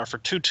under the radar for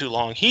too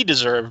long. He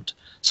deserved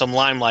some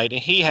limelight,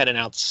 and he had an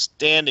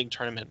outstanding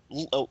tournament,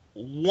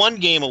 one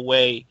game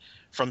away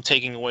from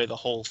taking away the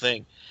whole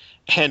thing.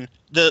 And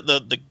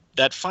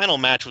that final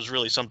match was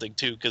really something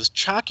too, because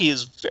Chalky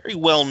is very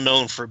well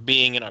known for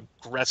being an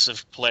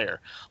aggressive player,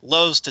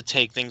 loves to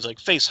take things like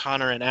Face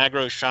Hunter and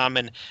Aggro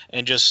Shaman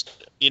and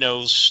just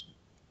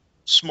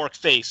smork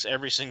face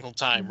every single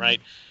time, right?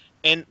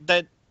 And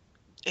that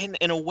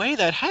in a way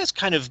that has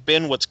kind of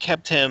been what's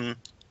kept him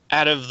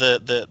out of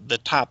the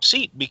top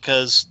seat,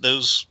 because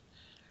those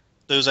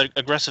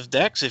aggressive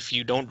decks, if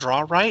you don't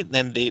draw right,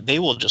 then they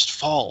will just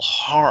fall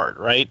hard,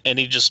 right? And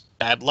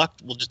bad luck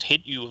will just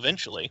hit you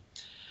eventually.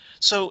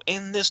 So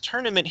in this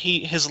tournament,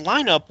 his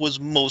lineup was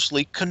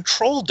mostly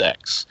control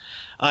decks.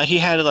 He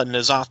had a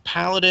N'Zoth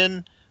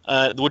Paladin,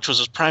 which was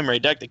his primary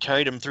deck that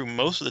carried him through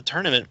most of the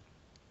tournament.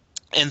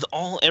 And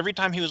every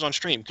time he was on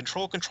stream,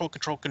 control.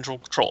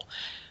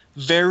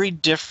 Very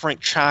different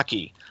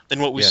Chalky than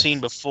what we've seen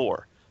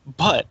before.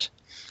 But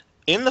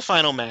in the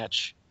final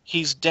match,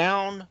 he's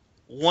down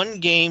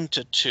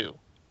 1-2.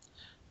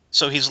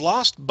 So he's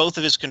lost both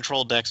of his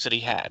control decks that he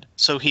had.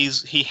 So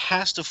he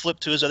has to flip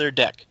to his other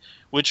deck,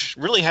 which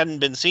really hadn't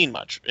been seen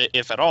much,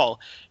 if at all.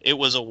 It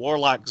was a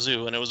Warlock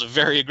Zoo, and it was a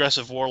very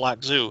aggressive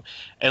Warlock Zoo.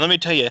 And let me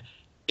tell you,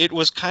 it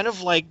was kind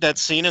of like that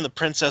scene in The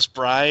Princess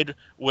Bride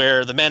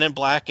where the Man in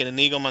Black and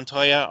Inigo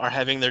Montoya are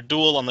having their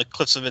duel on the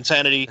Cliffs of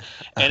Insanity,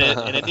 and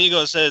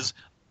Inigo says,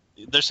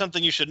 "There's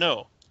something you should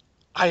know.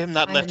 I am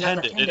not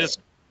left-handed." It is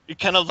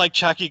kind of like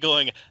Chalky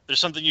going, "There's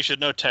something you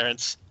should know,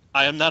 Terrence.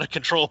 I am not a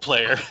control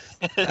player."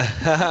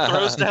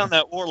 Throws down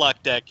that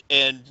Warlock deck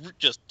and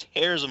just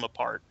tears him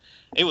apart.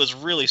 It was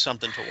really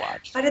something to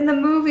watch. But in the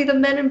movie, the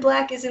Men in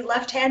Black isn't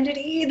left-handed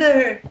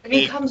either. And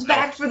he comes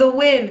back for the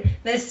win.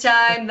 This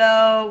time,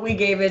 though, we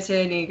gave it to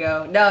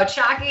Inigo. No,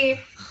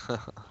 Chalky,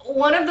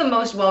 one of the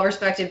most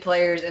well-respected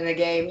players in the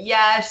game.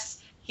 Yes,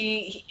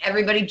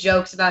 everybody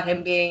jokes about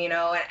him being,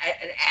 an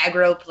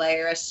aggro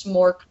player, a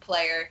smork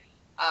player.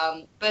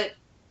 But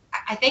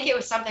I think it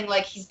was something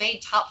like he's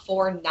made top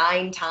 4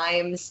 9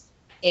 times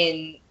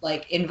in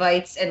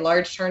invites and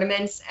large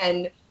tournaments,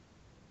 and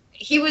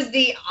he was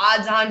the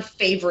odds-on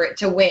favorite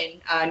to win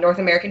North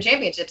American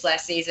Championships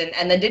last season,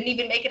 and then didn't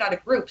even make it out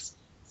of groups.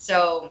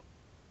 So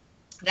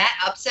that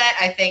upset,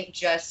 I think,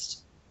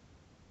 just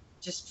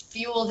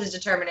fueled his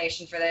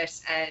determination for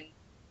this. And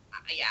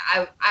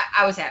yeah,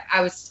 I was happy.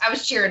 I was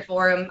cheering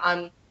for him.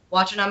 I'm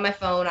watching on my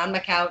phone on my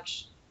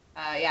couch.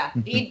 Yeah,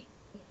 he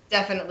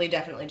definitely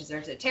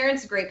deserves it. Terrence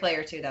is a great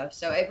player too, though.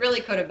 So it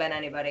really could have been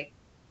anybody.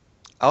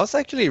 I was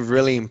actually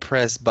really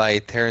impressed by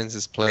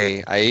Terrence's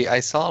play. I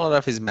saw a lot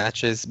of his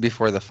matches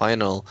before the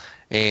final,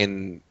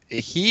 and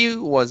he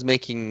was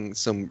making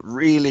some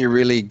really,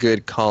 really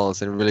good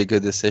calls and really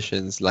good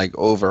decisions,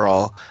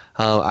 overall.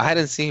 I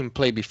hadn't seen him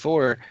play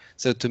before,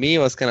 so to me it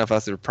was kind of a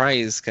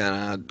surprise,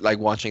 kind of like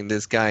watching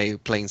this guy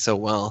playing so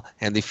well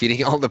and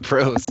defeating all the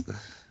pros.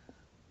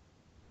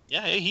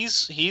 Yeah,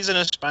 he's an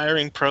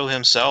aspiring pro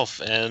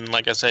himself, and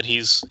like I said,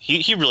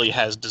 he really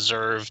has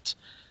deserved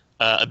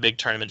a big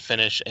tournament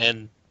finish,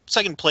 and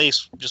second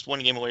place, just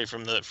one game away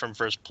from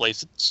first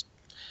place.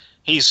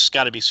 He's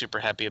got to be super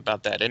happy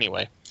about that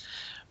anyway.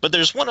 But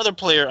there's one other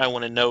player I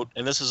want to note,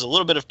 and this is a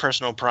little bit of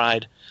personal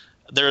pride.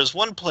 There is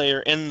one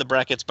player in the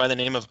brackets by the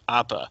name of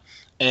Appa,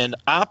 and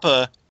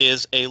Appa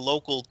is a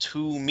local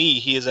to me.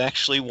 He is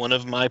actually one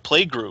of my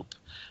play group.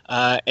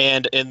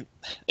 And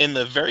in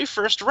the very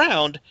first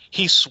round,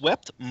 he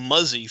swept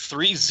Muzzy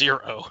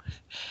 3-0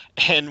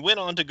 and went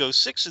on to go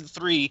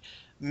 6-3,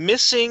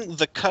 missing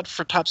the cut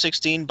for top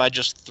 16 by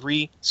just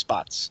 3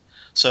 spots.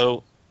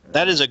 So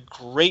That is a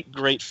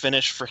great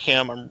finish for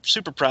him. I'm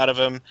super proud of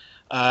him,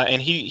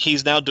 and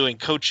he's now doing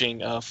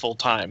coaching full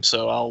time.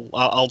 So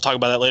I'll talk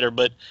about that later.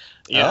 But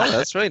yeah, Oh,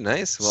 that's really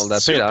nice. Well,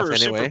 that paid off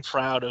anyway. Super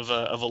proud of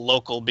a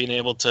local being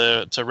able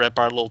to rep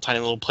our tiny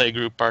little play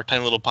group, our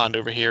tiny little pond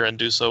over here, and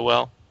do so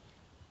well.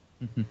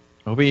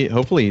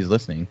 Hopefully he's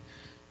listening.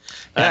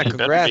 Yeah,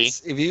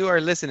 congrats. If you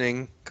are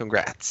listening,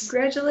 congrats.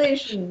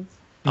 Congratulations.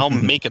 I'll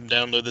make him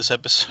download this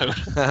episode.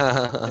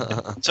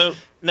 So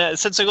now,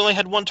 since I only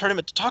had one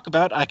tournament to talk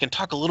about, I can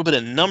talk a little bit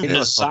of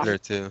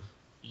Nazoth too.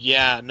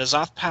 Yeah,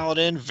 Nazoth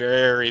Paladin,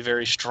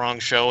 very strong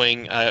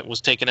showing.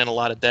 Was taken in a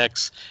lot of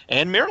decks,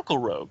 and Miracle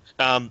Rogue.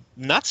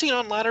 Not seen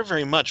on ladder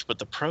very much, but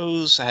the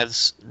pros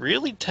has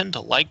really tend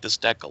to like this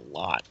deck a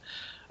lot.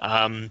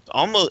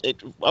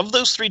 Of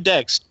those 3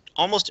 decks,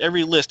 almost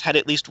every list had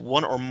at least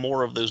one or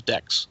more of those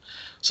decks.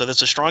 So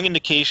that's a strong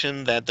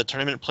indication that the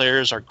tournament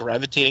players are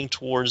gravitating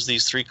towards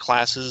these 3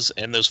 classes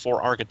and those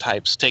 4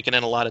 archetypes, taking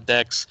in a lot of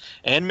decks.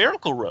 And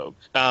Miracle Rogue,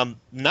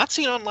 not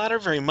seen on ladder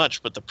very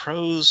much, but the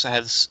pros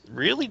has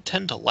really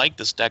tend to like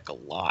this deck a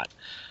lot.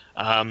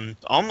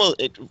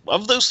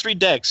 Of those 3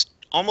 decks,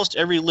 almost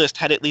every list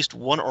had at least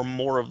one or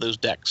more of those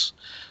decks.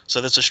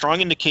 So that's a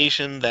strong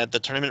indication that the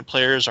tournament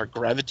players are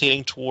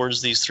gravitating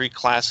towards these 3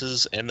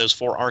 classes and those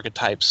 4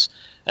 archetypes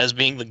as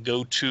being the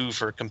go-to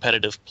for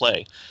competitive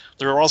play.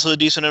 There are also a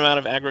decent amount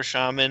of aggro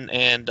shaman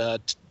and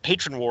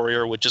patron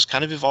warrior, which is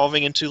kind of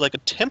evolving into like a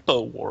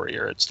tempo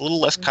warrior. It's a little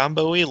less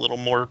combo-y, a little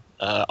more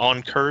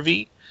on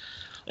curvy,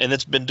 and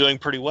it's been doing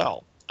pretty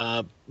well.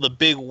 The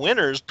big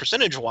winners,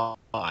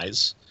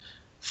 percentage-wise,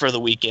 for the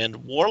weekend,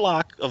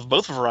 Warlock of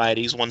both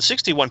varieties won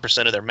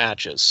 61% of their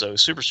matches, so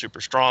super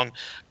strong.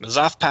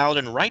 Nazoth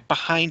Paladin right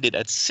behind it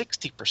at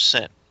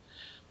 60%.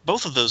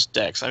 Both of those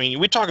decks, I mean,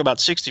 we talk about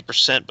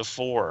 60%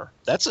 before.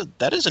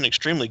 That is an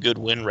extremely good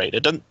win rate.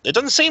 It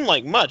doesn't seem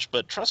like much,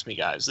 but trust me,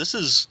 guys, this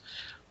is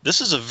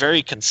a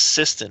very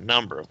consistent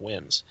number of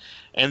wins.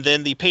 And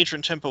then the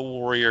Patron Tempo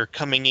Warrior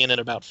coming in at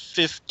about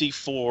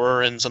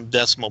 54 and some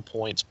decimal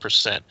points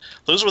percent.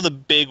 Those were the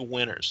big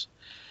winners.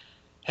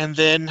 And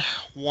then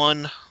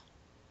one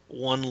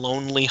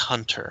lonely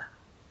hunter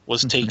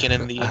was taken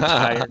in the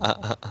entire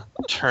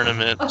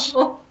tournament.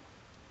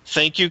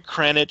 Thank you,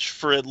 Kranich,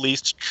 for at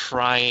least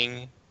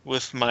trying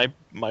with my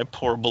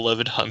poor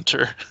beloved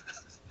hunter.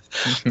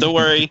 Don't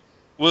worry,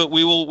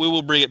 we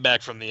will bring it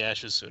back from the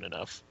ashes soon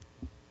enough.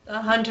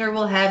 The hunter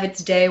will have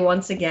its day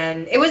once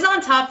again. It was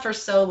on top for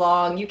so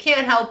long. You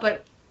can't help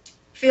but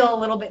feel a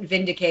little bit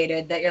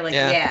vindicated that you're like,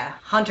 yeah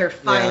Hunter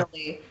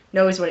finally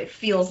knows what it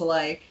feels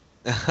like.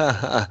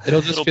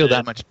 It'll just feel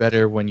that much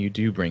better when you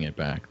do bring it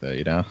back, though,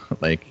 you know?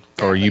 Like,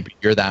 or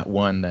you're that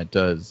one that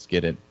does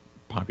get it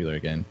popular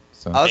again.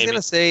 So I was going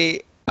to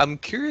say, I'm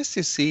curious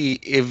to see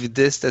if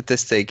this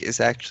statistic is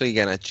actually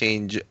going to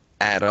change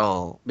at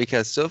all.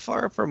 Because so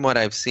far from what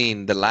I've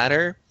seen, the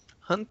ladder,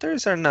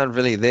 hunters are not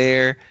really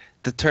there.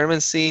 The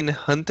tournament scene,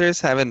 hunters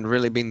haven't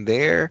really been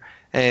there.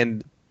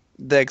 And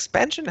the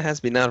expansion has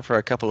been out for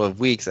a couple of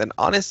weeks. And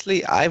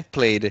honestly, I've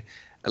played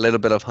a little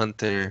bit of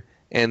hunter.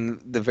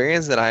 And the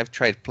variants that I've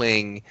tried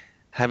playing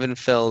haven't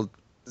felt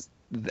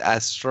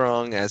as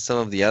strong as some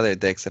of the other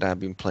decks that I've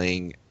been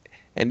playing.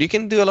 And you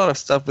can do a lot of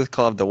stuff with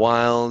Call of the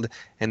Wild,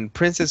 and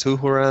Princess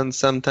Huhuran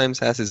sometimes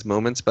has his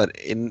moments, but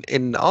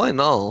in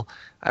all,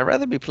 I'd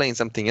rather be playing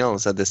something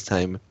else at this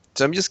time.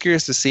 So I'm just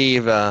curious to see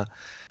if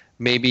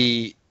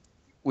maybe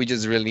we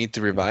just really need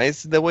to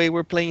revise the way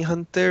we're playing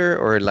Hunter,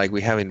 or like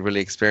we haven't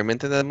really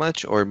experimented that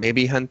much, or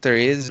maybe Hunter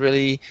is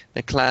really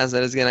a class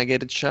that is going to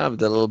get it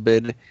shoved a little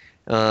bit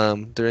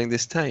during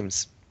these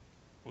times.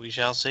 We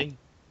shall see.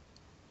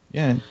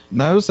 Yeah,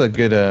 that was a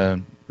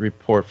good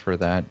report for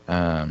that.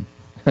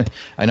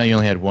 I know you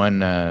only had one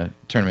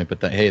tournament,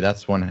 but hey,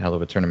 that's one hell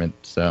of a tournament.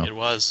 So it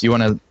was. You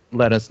want to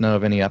let us know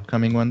of any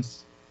upcoming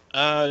ones?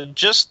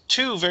 Just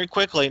 2 very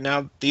quickly.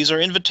 Now, these are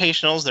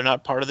invitationals. They're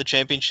not part of the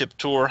championship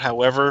tour.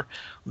 However,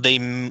 they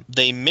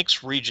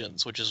mix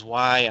regions, which is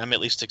why I'm at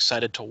least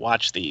excited to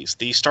watch these.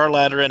 The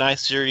Starladder and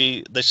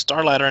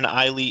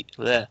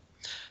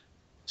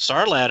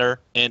Starladder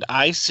and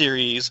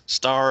I-Series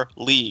Star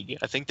League.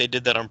 I think they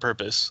did that on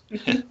purpose.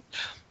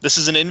 This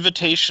is an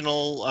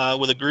invitational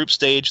with a group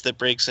stage that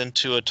breaks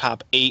into a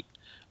top 8.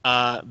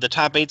 The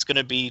top 8 is going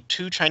to be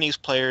 2 Chinese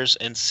players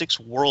and 6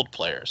 world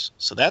players,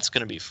 so that's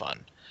going to be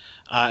fun.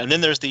 And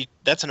then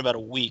that's in about a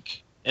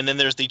week. And then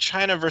there's the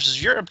China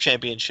versus Europe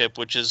Championship,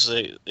 which is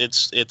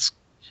it's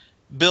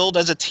billed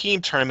as a team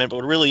tournament, but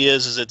what it really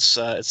is it's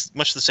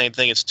much the same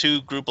thing. It's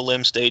 2 group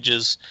elim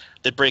stages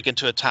that break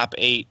into a top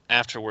 8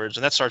 afterwards,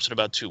 and that starts in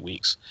about 2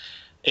 weeks.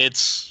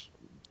 It's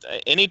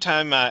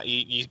anytime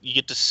you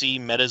get to see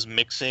metas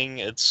mixing,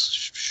 it's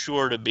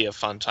sure to be a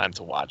fun time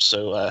to watch.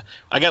 So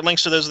I got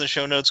links to those in the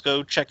show notes.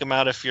 Go check them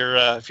out if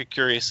you're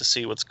curious to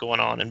see what's going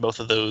on in both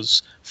of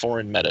those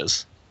foreign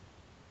metas.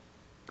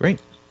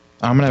 Great.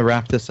 I'm going to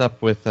wrap this up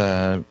with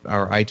our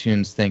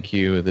iTunes thank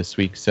you this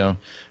week. So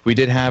we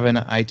did have an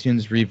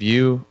iTunes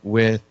review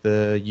with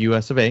the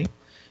US of A,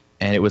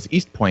 and it was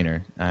East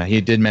Pointer. He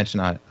did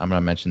mention, I'm going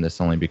to mention this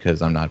only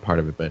because I'm not part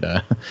of it,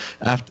 but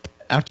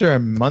after a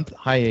month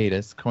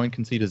hiatus,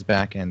 Concede is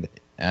back and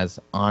as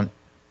on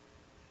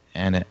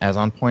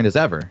point as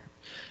ever.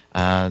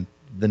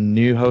 The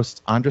new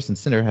hosts, Andres and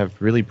Cinder, have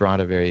really brought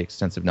a very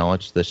extensive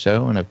knowledge to the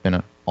show and have been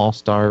an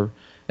all-star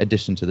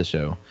addition to the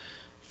show.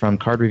 From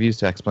card reviews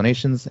to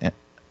explanations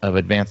of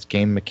advanced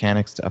game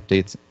mechanics to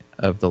updates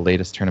of the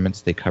latest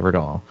tournaments, they covered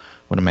all.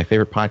 One of my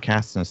favorite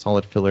podcasts and a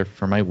solid filler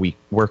for my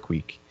work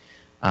week.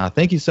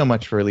 Thank you so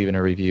much for leaving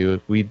a review.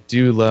 We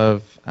do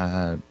love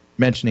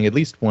mentioning at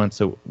least one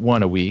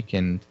a week,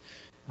 and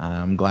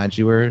I'm glad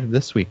you were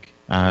this week.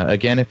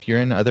 Again, if you're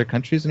in other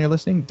countries and you're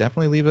listening,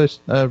 definitely leave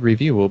a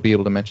review. We'll be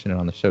able to mention it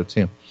on the show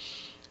too.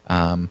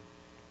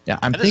 Yeah,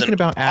 I'm thinking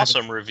about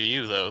awesome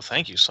review though.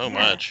 Thank you so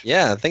much.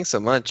 Yeah, thanks so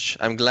much.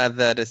 I'm glad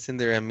that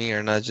Cinder and me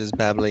are not just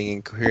babbling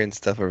incoherent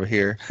stuff over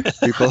here.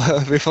 People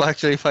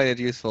actually find it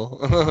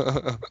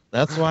useful.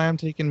 That's why I'm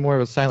taking more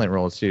of a silent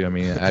role too. I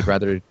mean, I'd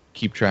rather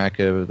keep track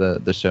of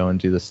the show and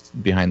do this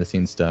behind the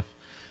scenes stuff.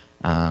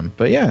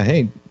 But yeah,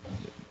 hey,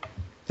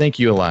 thank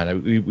you a lot.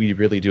 We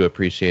really do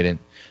appreciate it.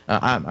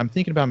 I'm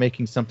thinking about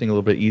making something a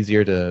little bit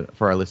easier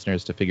for our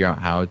listeners to figure out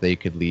how they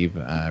could leave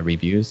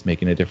reviews,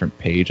 making a different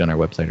page on our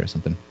website or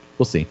something.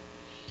 We'll see.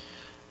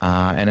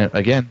 And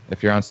again,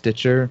 if you're on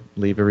Stitcher,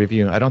 leave a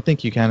review. I don't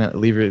think you can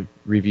leave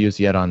reviews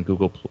yet on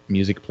Google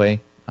Music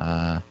Play.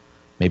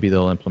 Maybe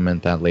they'll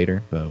implement that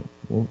later, but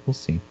we'll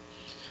see.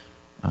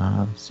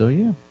 So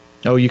yeah.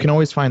 Oh, you can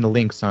always find the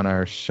links on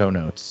our show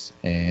notes,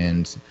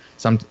 and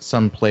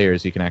some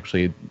players you can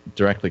actually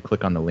directly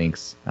click on the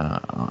links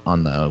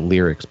on the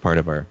lyrics part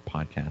of our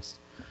podcast.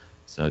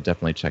 So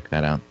definitely check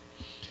that out.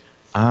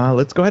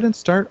 Let's go ahead and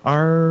start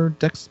our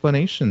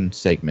Dexplanation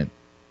segment.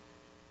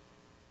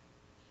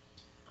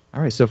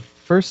 All right, so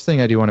first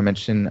thing I do want to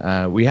mention,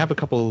 we have a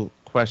couple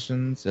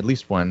questions, at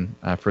least one,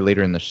 for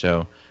later in the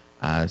show.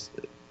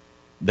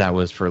 That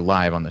was for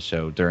live on the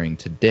show during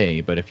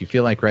today. But if you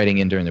feel like writing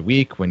in during the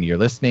week when you're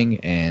listening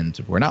and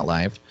we're not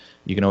live,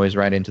 you can always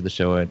write into the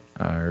show at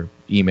our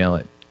email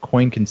at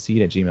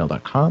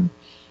coinconcede@gmail.com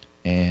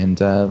and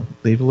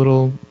leave a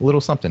little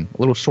something, a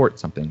little short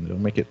something.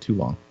 Don't make it too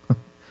long. All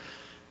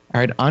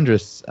right,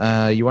 Andres,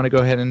 you want to go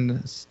ahead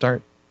and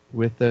start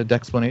with the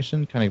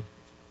Dexplanation? Kind of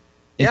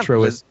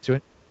intro us to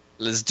it?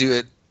 Let's do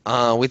it.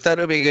 We thought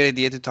it would be a good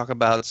idea to talk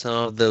about some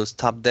of those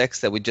top decks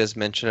that we just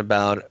mentioned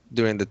about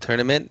during the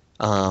tournament.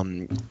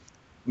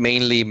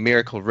 Mainly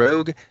Miracle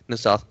Rogue,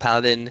 Nosouth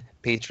Paladin,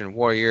 Patron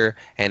Warrior,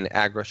 and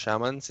Aggro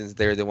Shaman, since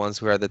they're the ones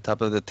who are at the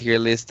top of the tier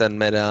list on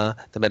the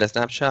meta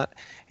snapshot.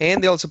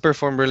 And they also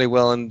perform really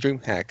well in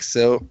Dreamhack,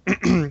 so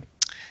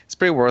it's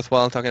pretty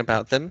worthwhile talking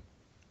about them.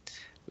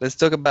 Let's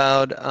talk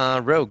about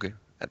Rogue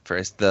at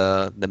first,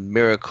 the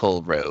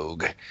Miracle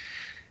Rogue.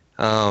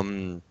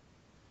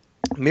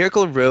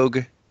 Miracle Rogue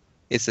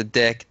is a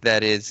deck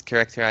that is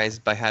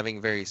characterized by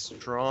having very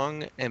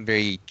strong and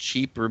very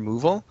cheap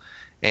removal,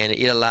 and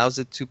it allows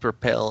it to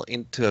propel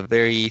into a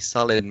very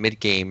solid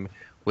mid-game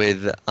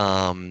with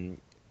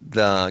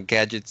the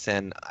Gadgets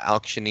and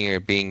Auctioneer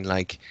being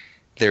like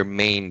their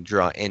main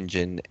draw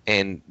engine.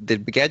 And the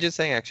Gadgets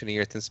and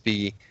Auctioneer tends to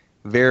be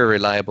very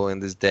reliable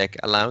in this deck,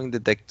 allowing the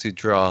deck to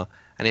draw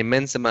an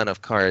immense amount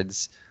of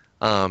cards,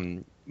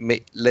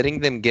 letting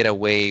them get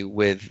away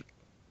with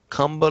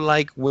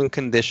combo-like win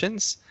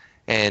conditions.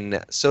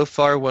 And so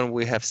far, when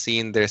we have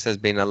seen, there has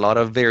been a lot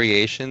of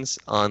variations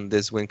on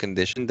this win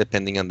condition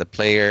depending on the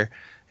player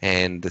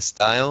and the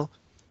style.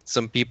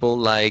 Some people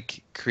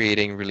like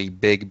creating really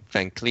big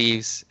Van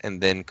Cleaves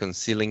and then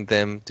concealing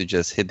them to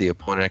just hit the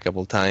opponent a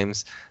couple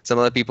times. Some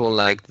other people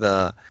like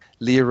the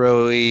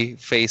Leroy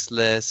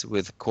Faceless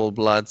with Cold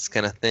Bloods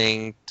kind of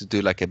thing to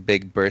do like a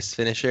big burst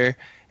finisher.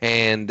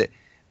 And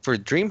for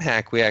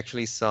Dreamhack, we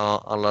actually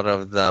saw a lot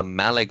of the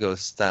Malagos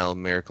style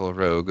Miracle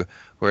Rogue,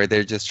 where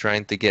they're just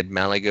trying to get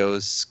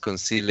Malagos,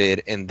 conceal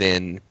it, and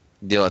then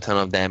deal a ton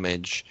of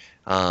damage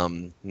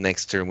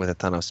next turn with a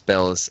ton of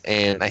spells.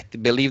 And I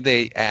believe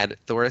they add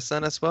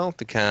Thorasan as well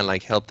to kind of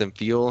like help them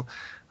fuel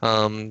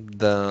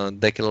the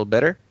deck a little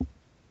better.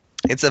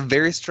 It's a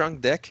very strong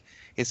deck.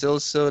 It's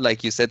also,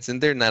 like you said,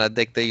 Cinder, not a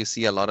deck that you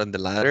see a lot on the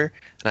ladder.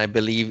 And I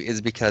believe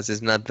is because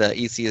it's not the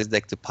easiest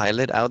deck to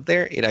pilot out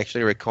there. It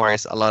actually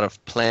requires a lot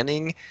of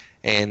planning,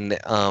 and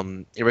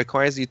it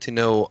requires you to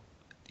know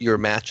your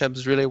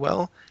matchups really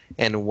well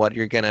and what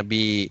you're going to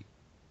be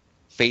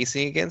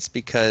facing against,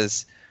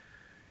 because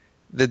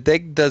the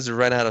deck does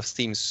run out of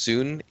steam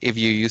soon if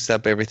you use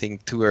up everything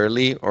too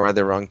early or at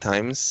the wrong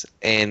times.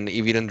 And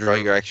if you don't draw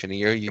your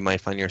Auctioneer, you might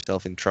find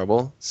yourself in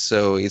trouble.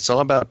 So it's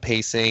all about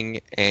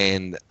pacing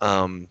and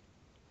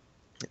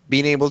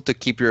being able to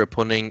keep your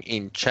opponent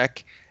in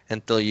check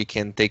until you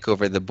can take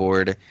over the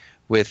board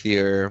with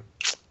your,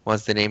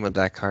 what's the name of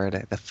that card?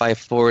 The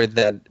 5/4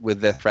 that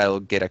with Death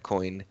Rattle get a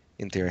coin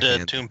into your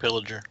hand. The Tomb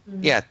Pillager.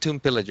 Yeah, Tomb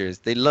Pillagers.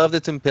 They love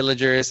the Tomb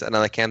Pillagers, and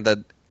I can that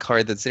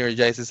card that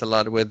synergizes a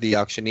lot with the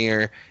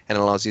Auctioneer and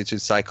allows you to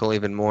cycle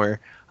even more.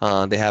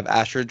 They have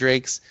Asher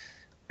Drakes.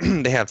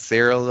 They have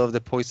Cyril of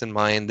the Poison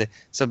Mind.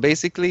 So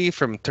basically,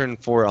 from turn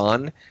 4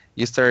 on,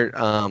 you start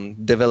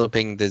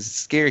developing these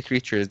scary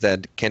creatures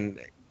that can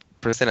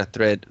present a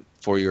threat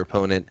for your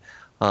opponent.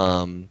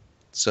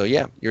 So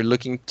yeah, you're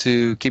looking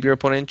to keep your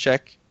opponent in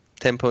check,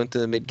 tempo into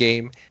the mid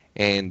game,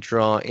 and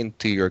draw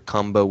into your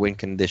combo win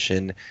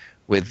condition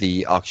with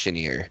the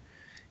Auctioneer.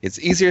 It's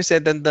easier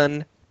said than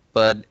done,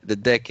 but the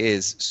deck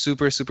is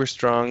super, super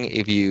strong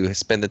if you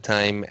spend the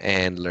time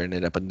and learn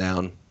it up and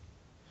down.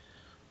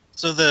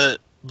 So the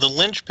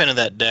linchpin of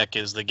that deck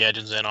is the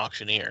Gadgeon Zen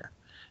Auctioneer.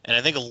 And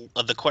I think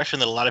the question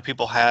that a lot of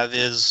people have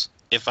is,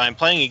 if I'm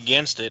playing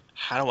against it,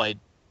 how do I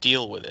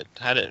deal with it?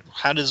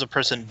 How does a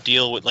person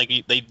deal with, like,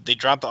 they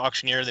drop the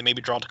Auctioneer, they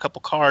maybe draw a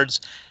couple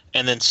cards,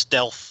 and then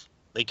stealth,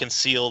 they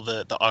conceal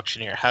the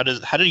Auctioneer. How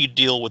do you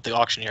deal with the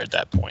Auctioneer at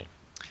that point?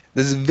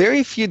 There's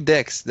very few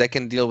decks that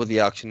can deal with the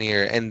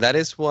Auctioneer, and that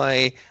is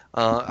why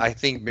I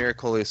think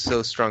Miracle is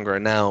so strong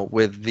right now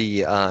with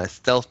the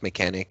stealth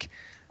mechanic.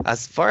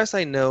 As far as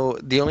I know,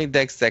 the only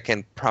decks that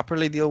can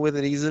properly deal with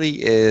it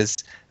easily is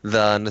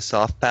the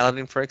Nasoth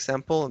Paladin, for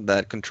example,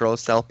 that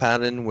controls Stealth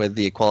Paladin with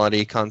the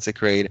Equality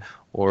Consecrate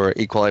or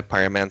Equality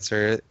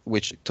Pyromancer,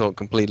 which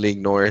completely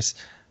ignores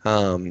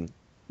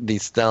the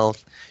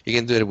stealth. You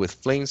can do it with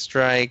Flame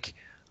Strike.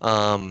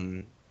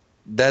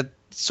 That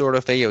sort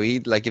of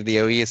AoE, like if the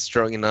AoE is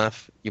strong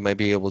enough, you might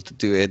be able to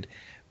do it.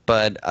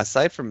 But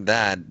aside from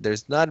that,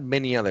 there's not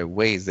many other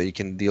ways that you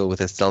can deal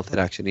with a stealth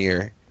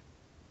Auctioneer.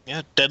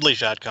 Yeah, Deadly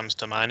Shot comes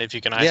to mind if you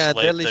can Yeah,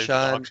 isolate Deadly the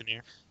Shot.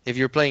 Auctioneer. If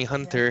you're playing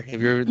Hunter,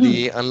 if you're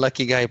the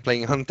unlucky guy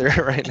playing Hunter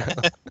right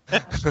now.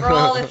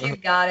 Brawl, if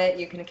you've got it,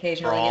 you can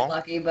occasionally Brawl, get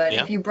lucky, but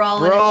yeah. if you brawl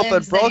Brawl, and it but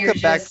lives, Brawl then you're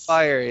can just...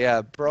 backfire.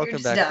 Yeah, Brawl you're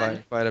can just backfire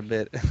done. quite a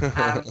bit.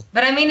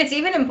 But I mean, it's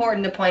even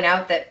important to point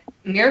out that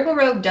Miracle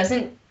Rogue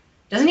doesn't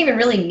even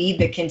really need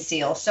the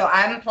conceal. So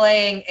I'm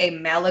playing a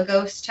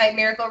Malagos type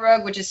Miracle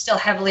Rogue, which is still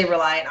heavily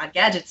reliant on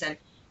Gadgetzin,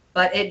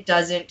 but it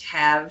doesn't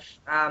have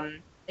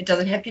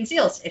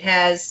conceals. It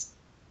has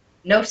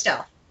no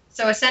stealth.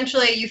 So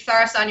essentially, you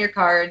Tharus on your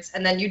cards,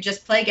 and then you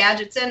just play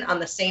Gadgetzin on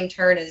the same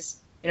turn as,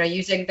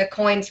 using the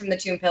coins from the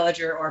Tomb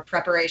Pillager or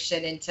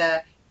preparation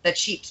into the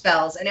cheap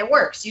spells, and it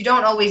works. You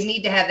don't always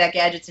need to have that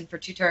Gadgetzin for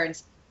 2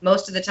 turns.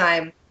 Most of the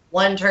time,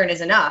 1 turn is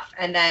enough,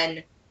 and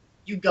then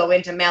you go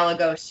into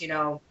Malagos,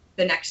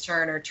 the next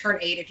turn, or turn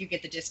 8 if you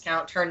get the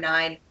discount, turn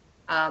 9.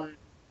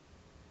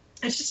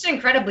 It's just an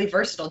incredibly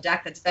versatile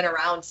deck that's been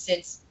around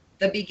since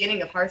the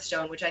beginning of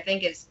Hearthstone, which I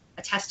think is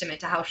a testament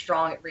to how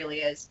strong it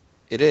really is.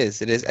 It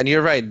is. And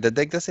you're right, the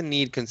deck doesn't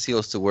need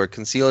Conceals to work.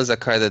 Conceal is a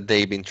card that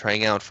they've been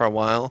trying out for a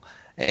while,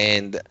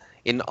 and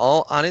in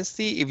all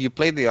honesty, if you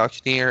play the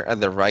Auctioneer at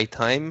the right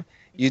time,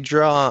 you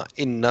draw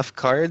enough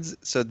cards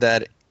so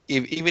that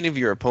even if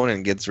your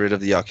opponent gets rid of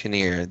the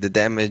Auctioneer, the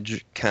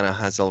damage kind of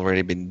has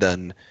already been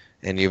done,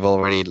 and you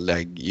already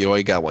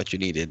got what you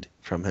needed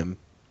from him.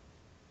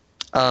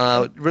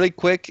 Really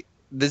quick,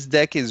 this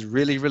deck is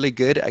really, really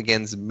good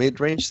against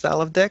mid-range style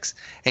of decks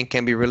and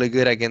can be really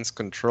good against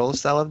control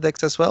style of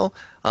decks as well.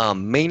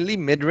 Mainly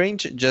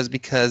mid-range, just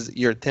because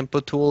your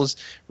tempo tools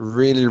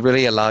really,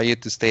 really allow you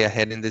to stay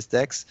ahead in these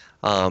decks.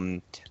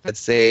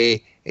 Let's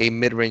say a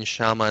mid-range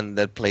shaman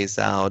that plays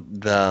out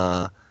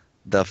the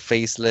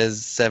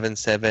faceless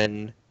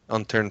 7/7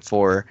 on turn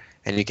 4,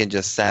 and you can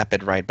just sap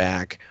it right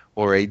back.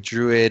 Or a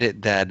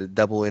druid that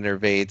double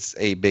innervates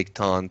a big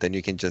taunt, and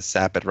you can just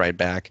sap it right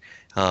back.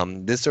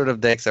 This sort of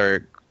decks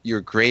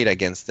you're great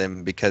against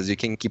them because you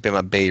can keep them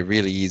at bay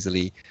really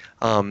easily.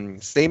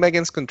 Same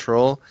against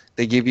control.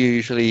 They give you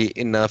usually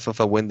enough of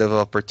a window of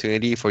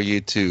opportunity for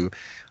you to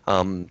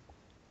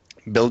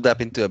build up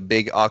into a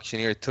big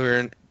Auctioneer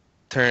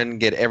turn,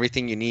 get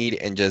everything you need,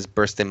 and just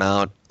burst them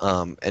out,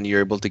 and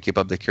you're able to keep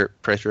up the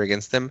pressure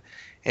against them.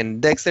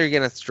 And decks that you're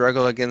going to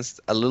struggle against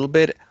a little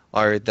bit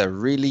are the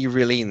really,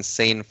 really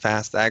insane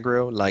fast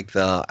aggro, like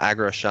the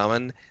aggro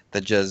shaman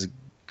that just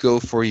go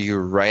for you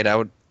right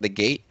out the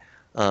gate.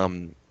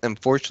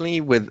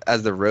 Unfortunately,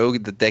 as the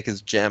rogue, the deck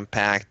is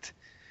jam-packed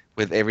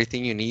with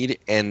everything you need,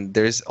 and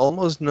there's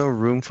almost no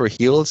room for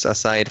heals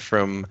aside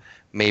from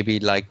maybe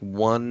like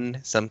 1,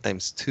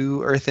 sometimes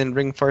 2 Earthen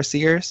Ring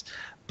Farseers,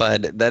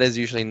 but that is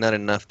usually not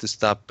enough to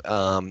stop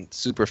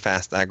super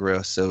fast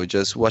aggro, so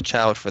just watch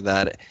out for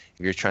that if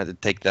you're trying to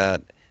take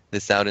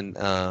this out and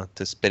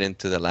to spit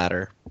into the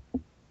ladder.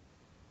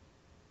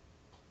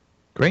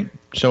 Great.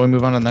 Shall we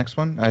move on to the next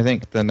one? I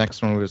think the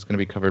next one was going to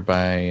be covered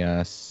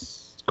by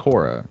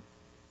Cora.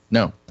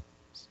 No,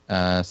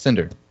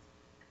 Cinder.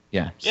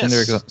 Yeah,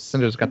 Yes.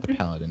 Cinder's got the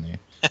paladin there.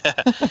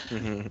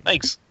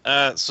 Thanks.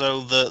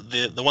 So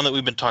the one that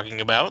we've been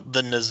talking about,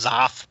 the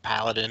Nazoth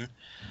Paladin,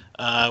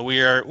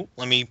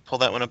 let me pull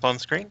that one up on the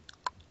screen.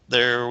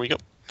 There we go.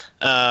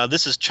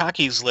 This is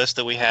Chalky's list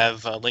that we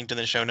have linked in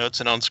the show notes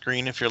and on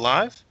screen if you're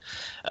live.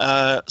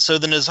 So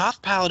the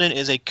Nazoth Paladin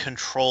is a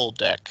control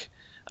deck.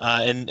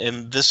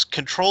 And this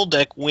control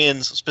deck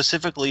wins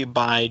specifically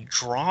by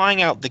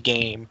drawing out the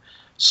game,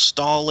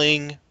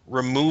 stalling,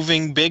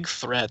 removing big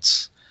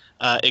threats,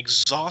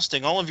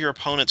 exhausting all of your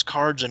opponent's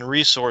cards and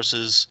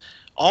resources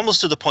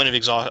almost to the point of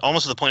exhaust,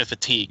 almost to the point of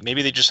fatigue.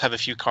 Maybe they just have a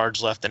few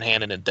cards left in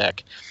hand in a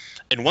deck,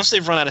 and once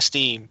they've run out of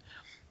steam,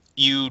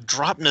 you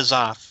drop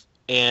N'Zoth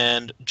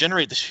and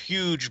generate this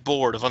huge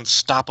board of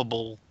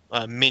unstoppable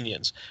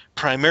minions,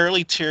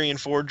 primarily Tyrion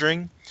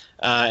Fordring,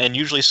 and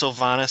usually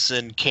Sylvanas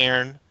and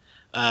Cairn.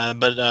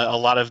 But a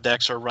lot of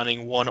decks are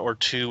running one or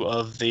two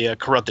of the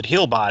Corrupted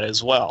Healbot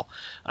as well.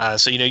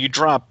 So you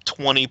drop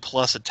 20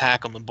 plus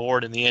attack on the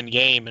board in the end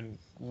game, and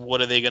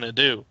what are they going to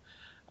do?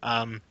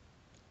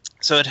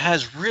 So it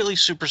has really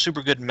super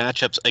good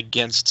matchups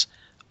against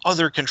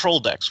other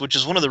control decks, which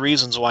is one of the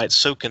reasons why it's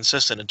so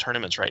consistent in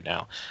tournaments right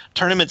now.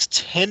 Tournaments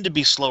tend to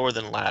be slower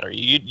than ladder.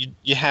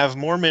 You have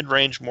more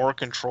mid-range, more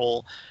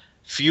control,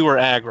 fewer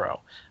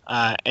aggro.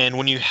 And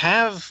when you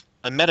have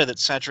a meta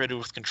that's saturated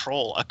with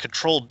control, a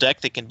controlled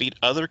deck that can beat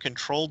other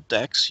controlled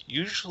decks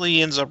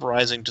usually ends up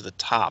rising to the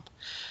top.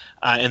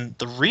 And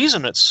the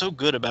reason it's so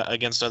good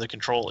against other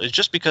control is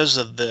just because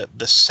of the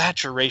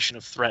saturation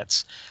of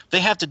threats. They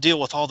have to deal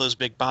with all those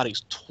big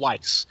bodies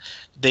twice.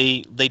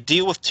 They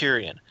deal with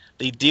Tyrion.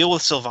 They deal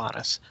with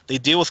Sylvanas. They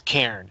deal with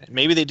Cairn.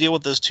 Maybe they deal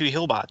with those two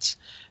Healbots.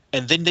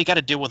 And then they got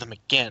to deal with them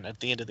again at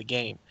the end of the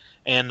game.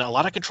 And a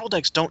lot of control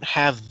decks don't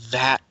have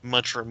that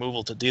much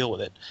removal to deal with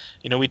it.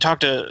 We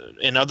talked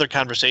in other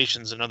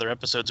conversations and other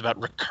episodes about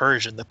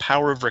recursion, the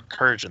power of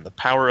recursion, the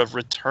power of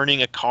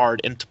returning a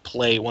card into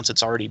play once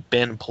it's already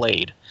been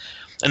played.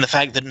 And the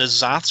fact that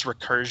N'Zoth's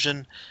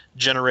recursion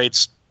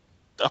generates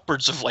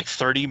upwards of like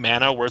 30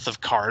 mana worth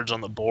of cards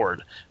on the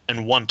board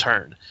in one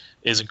turn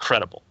is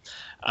incredible.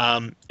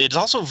 It's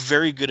also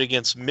very good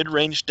against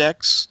mid-range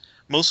decks,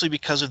 mostly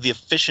because of the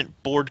efficient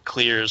board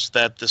clears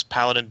that this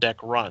Paladin deck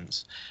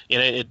runs.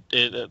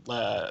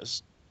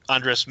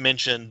 Andres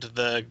mentioned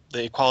the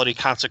Equality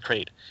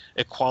Consecrate,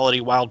 Equality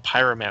Wild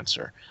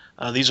Pyromancer.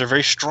 These are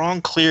very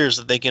strong clears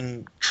that they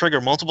can trigger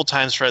multiple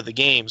times throughout the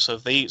game. So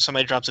if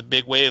somebody drops a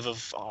big wave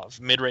of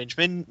mid-range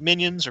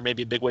minions, or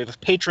maybe a big wave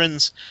of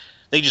patrons,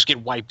 they just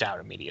get wiped out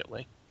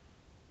immediately.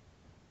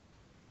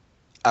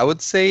 I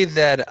would say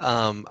that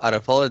out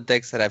of all the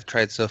decks that I've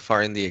tried so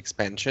far in the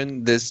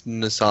expansion, this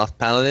N'Zoth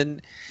Paladin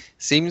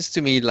seems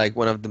to me like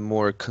one of the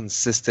more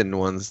consistent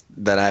ones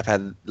that I've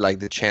had like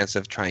the chance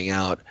of trying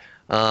out.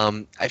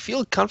 I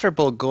feel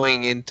comfortable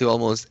going into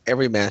almost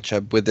every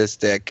matchup with this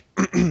deck,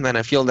 and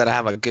I feel that I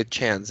have a good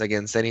chance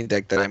against any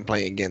deck that I'm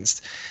playing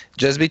against.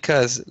 Just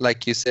because,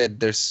 like you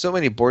said, there's so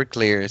many board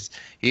clears.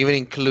 You even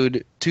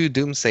include 2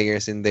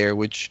 Doomsayers in there,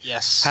 which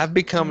have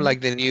become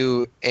like the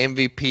new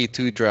MVP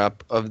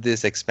 2-drop of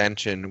this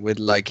expansion, with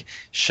like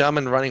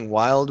Shaman running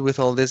wild with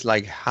all this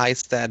like high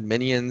stat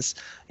minions,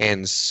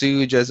 and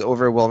Sue just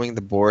overwhelming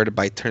the board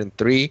by turn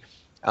 3.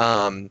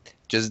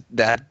 Just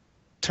that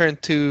turn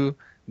 2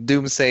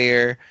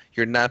 Doomsayer,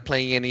 you're not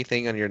playing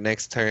anything on your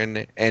next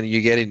turn, and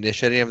you get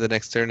initiative the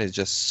next turn is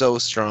just so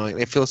strong.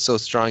 It feels so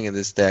strong in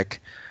this deck.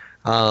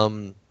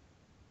 One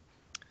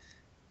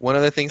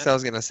of the things I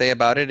was going to say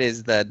about it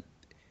is that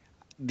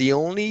the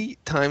only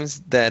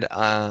times that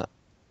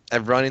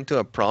I've run into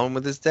a problem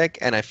with this deck,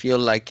 and I feel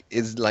like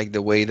is like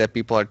the way that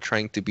people are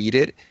trying to beat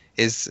it,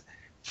 is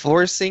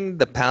forcing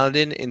the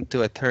Paladin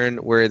into a turn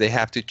where they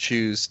have to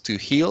choose to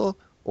heal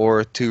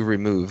or to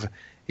remove.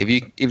 If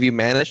you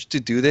manage to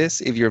do this,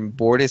 if your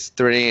board is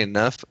threatening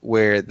enough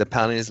where the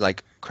Paladin is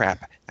like,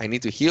 crap, I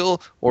need to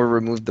heal or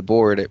remove the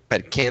board,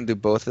 but can't do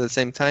both at the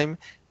same time,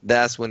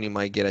 that's when you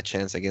might get a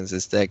chance against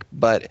this deck.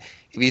 But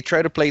if you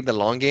try to play the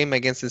long game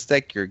against this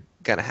deck, you're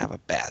going to have a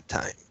bad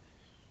time.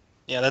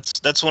 Yeah,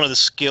 that's one of the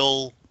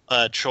skill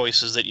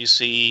choices that you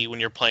see when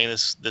you're playing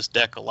this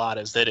deck a lot,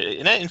 is that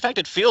in fact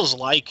it feels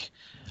like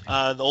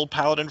the old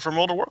Paladin from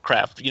World of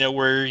Warcraft,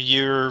 where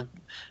you're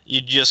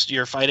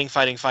fighting,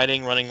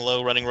 running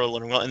low,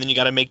 and then you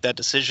got to make that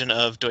decision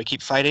of, do I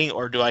keep fighting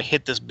or do I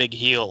hit this big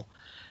heal?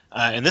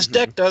 And this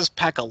deck does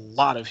pack a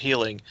lot of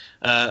healing.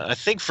 I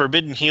think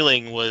Forbidden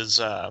Healing was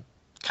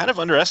kind of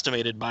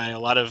underestimated by a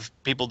lot of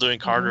people doing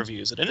card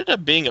reviews. It ended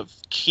up being a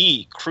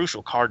key,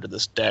 crucial card to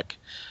this deck,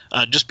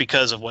 just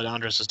because of what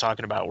Andres is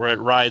talking about, where it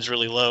rides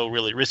really low,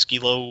 really risky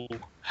low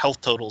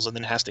health totals, and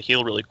then has to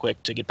heal really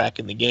quick to get back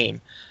in the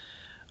game.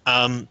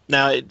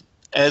 Now,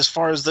 as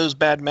far as those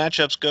bad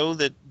matchups go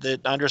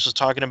that Andres was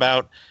talking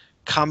about,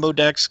 combo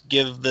decks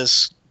give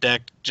this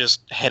deck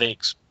just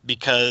headaches,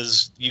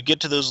 because you get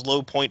to those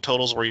low point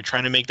totals where you're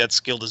trying to make that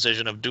skill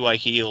decision of, do I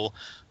heal,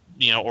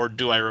 or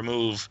do I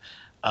remove?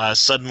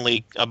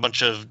 Suddenly a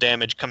bunch of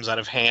damage comes out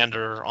of hand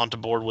or onto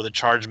board with a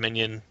charge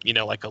minion,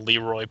 like a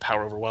Leroy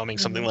Power Overwhelming,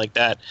 something like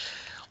that,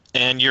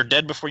 and you're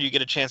dead before you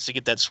get a chance to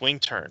get that swing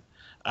turn.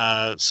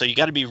 So you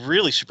got to be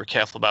really super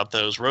careful about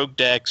those. Rogue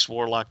decks,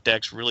 Warlock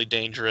decks, really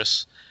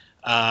dangerous.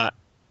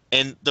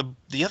 And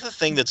the other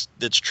thing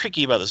that's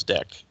tricky about this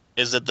deck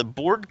is that the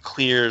board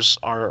clears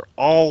are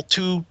all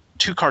two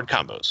card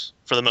combos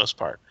for the most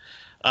part.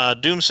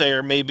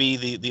 Doomsayer may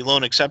be the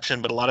lone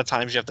exception, but a lot of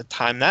times you have to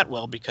time that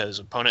well,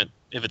 because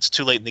if it's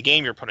too late in the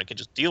game, your opponent can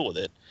just deal with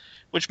it,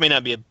 which may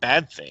not be a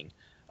bad thing,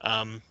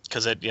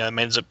 because it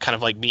ends up kind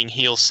of like being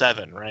heal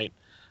 7, right?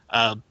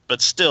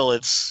 But still,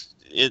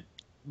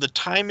 the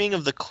timing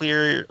of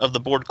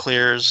the board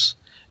clears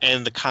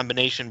and the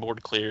combination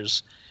board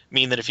clears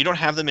mean that if you don't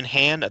have them in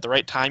hand at the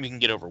right time, you can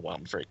get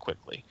overwhelmed very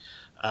quickly.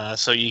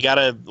 So you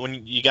gotta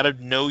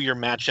know your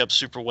matchup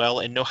super well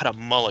and know how to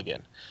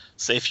mulligan.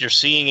 So if you're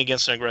seeing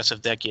against an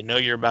aggressive deck, you know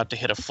you're about to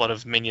hit a flood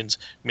of minions.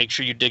 Make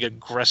sure you dig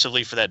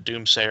aggressively for that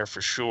Doomsayer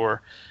for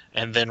sure,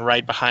 and then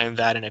right behind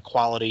that an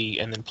equality,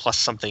 and then plus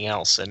something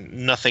else, and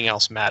nothing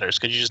else matters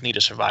because you just need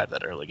to survive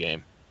that early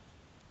game.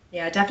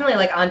 Yeah, definitely.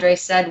 Like Andre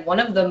said,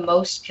 one of the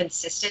most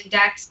consistent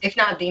decks, if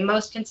not the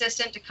most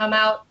consistent, to come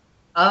out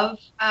of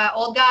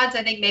Old Gods.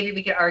 I think maybe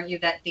we could argue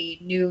that the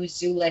new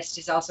Zoo list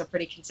is also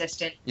pretty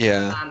consistent.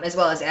 Yeah. As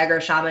well as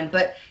Aggro Shaman.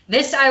 But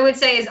this, I would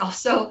say, is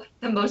also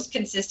the most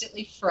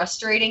consistently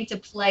frustrating to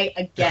play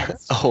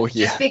against. Oh,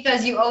 yeah. Just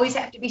because you always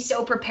have to be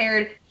so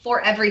prepared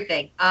for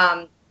everything.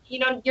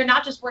 You're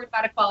not just worried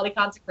about Equality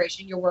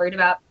Consecration. You're worried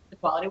about the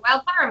quality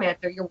Wild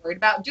Pyromancer. You're worried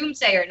about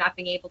Doomsayer not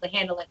being able to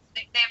handle it.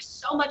 They have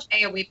so much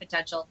AoE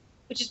potential,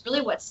 which is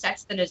really what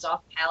sets the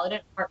N'Zoth Paladin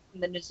apart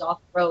from the N'Zoth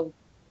Rogue,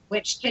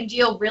 which can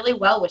deal really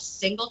well with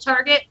single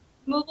target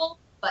removal,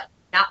 but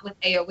not with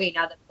AoE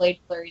now that Blade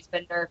Flurry's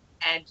been nerfed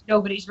and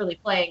nobody's really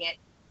playing it.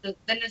 The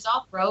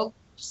N'Zoth Rogue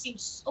just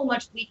seems so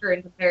much weaker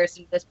in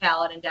comparison to this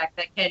Paladin deck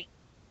that can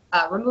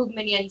remove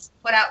minions,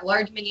 put out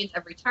large minions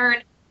every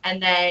turn, and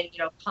then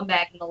come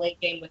back in the late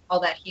game with all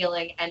that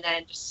healing, and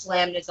then just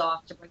slam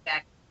N'Zoth to bring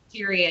back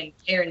Tyrion,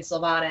 Karin,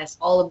 Sylvanas,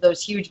 all of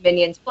those huge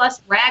minions, plus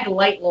Rag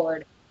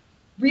Lightlord.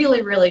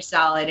 Really, really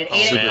solid. An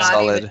 8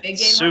 body with big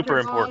game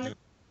super hunters important.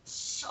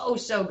 On.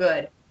 So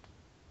good.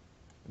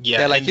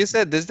 Yeah, like you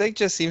said, this deck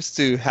just seems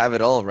to have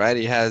it all, right?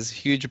 It has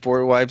huge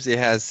board wipes, it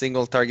has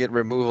single target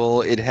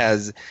removal, it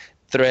has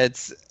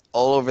threats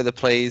all over the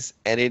place,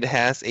 and it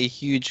has a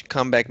huge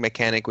comeback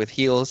mechanic with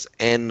heals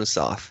and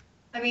N'Zoth.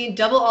 I mean,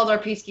 double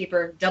Aldar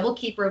Peacekeeper, double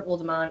Keeper of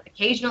Uldaman,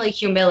 occasionally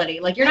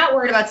Humility. Like, you're not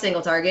worried about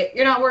single target.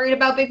 You're not worried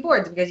about big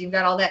boards because you've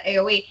got all that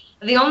AoE.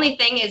 The only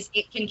thing is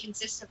it can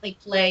consistently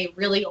play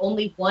really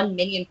only one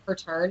minion per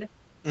turn.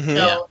 Mm-hmm.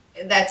 So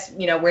that's,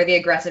 where the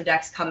aggressive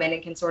decks come in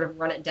and can sort of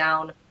run it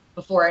down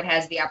before it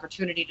has the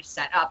opportunity to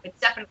set up. It's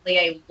definitely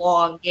a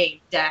long game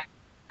deck,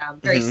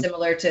 very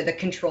similar to the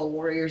Control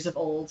Warriors of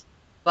old.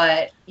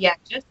 But, yeah,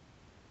 just...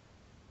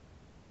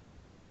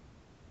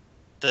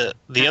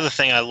 The other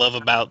thing I love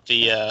about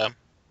the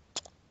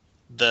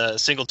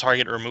single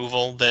target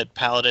removal that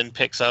Paladin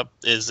picks up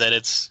is that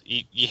it's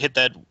you hit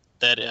that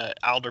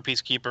Aldar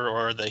Peacekeeper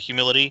or the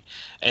Humility,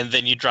 and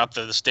then you drop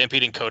the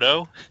Stampeding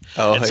Kodo.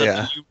 Oh, and so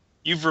yeah.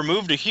 You've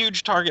removed a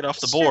huge target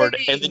off the board,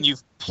 and then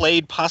you've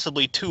played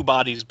possibly two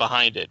bodies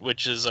behind it,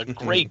 which is a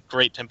great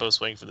tempo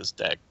swing for this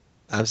deck.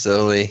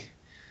 Absolutely.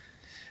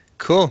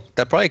 Cool.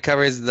 That probably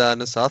covers the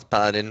N'Zoth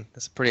Paladin.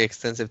 That's a pretty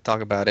extensive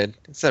talk about it.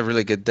 It's a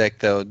really good deck,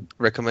 though.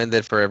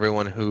 Recommended for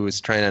everyone who's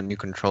trying a new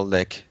control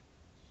deck.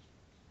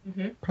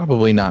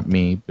 Probably not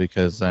me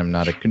because I'm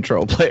not a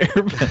control player.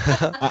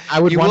 I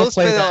would you want will to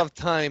play spend a that. lot of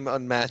time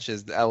on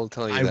matches. I will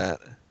tell you that.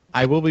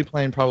 I will be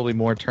playing probably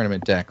more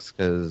tournament decks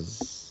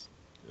because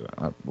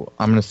I'm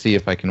going to see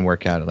if I can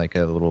work out like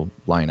a little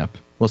lineup.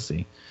 We'll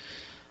see.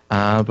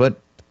 But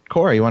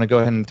Cora, you want to go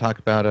ahead and talk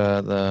about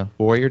the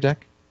warrior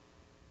deck?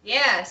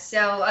 Yeah,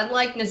 so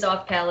unlike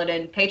N'Zoth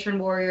Paladin, Patron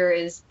Warrior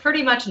is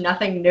pretty much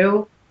nothing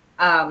new.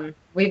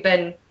 We've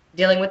been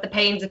dealing with the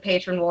pains of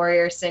Patron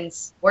Warrior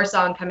since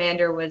Warsong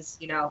Commander was,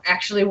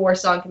 actually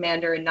Warsong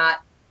Commander and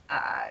not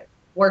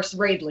Worst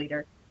Raid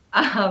Leader.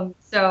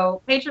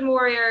 So Patron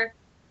Warrior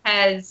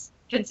has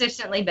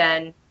consistently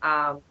been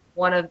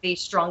one of the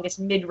strongest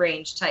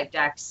mid-range type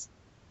decks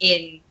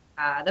in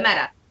the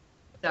meta.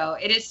 So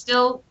it is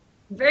still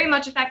very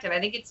much effective. I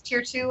think it's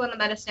tier 2 on the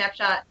meta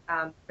snapshot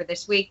for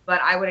this week,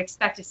 but I would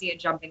expect to see it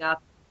jumping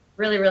up.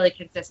 Really, really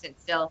consistent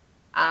still.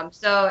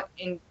 So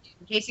in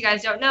case you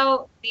guys don't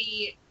know,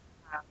 the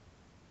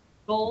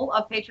goal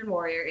of Patron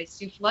Warrior is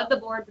to flood the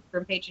board with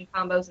Grim Patron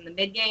combos in the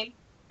mid game,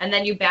 and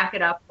then you back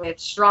it up with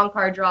strong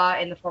card draw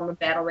in the form of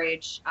Battle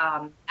Rage,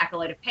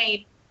 Acolyte of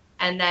Pain,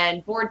 and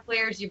then board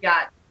clears. You've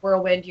got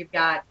Whirlwind, you've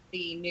got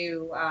the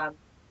new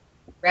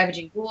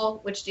Ravaging Ghoul,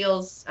 which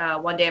deals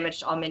 1 damage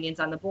to all minions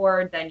on the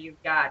board. Then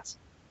you've got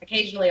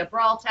occasionally a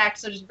Brawl tech,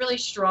 so just really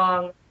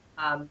strong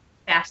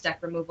fast deck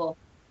removal.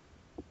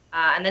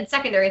 And then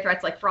secondary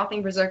threats like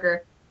Frothing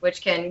Berserker,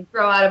 which can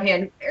grow out of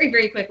hand very,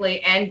 very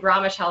quickly, and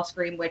Grommash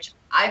Hellscream, which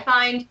I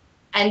find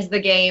ends the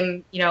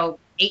game,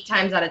 8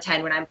 times out of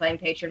 10 when I'm playing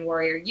Patron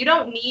Warrior. You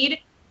don't need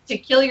to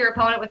kill your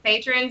opponent with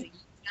patrons. You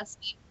just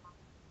need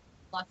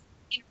plus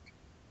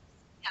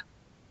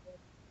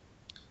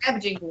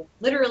Ravaging Ghoul.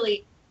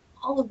 Literally,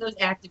 all of those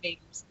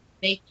activators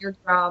make your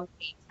Grom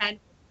a 10 or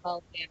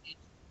 12 damage.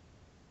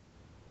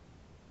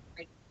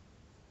 Right.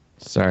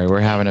 Sorry, we're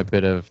having a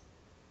bit of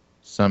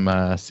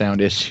some sound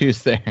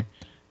issues there.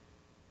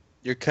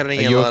 You're cutting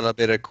in a little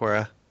bit,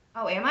 Cora.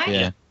 Oh, am I?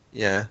 Yeah.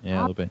 Yeah. Yeah,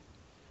 a little bit.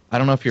 I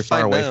don't know if you're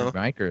far Fine away now.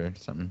 from Mike or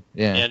something.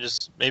 Yeah. Yeah,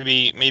 just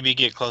maybe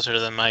get closer to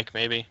the mic,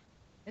 maybe.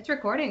 It's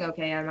recording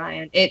okay on my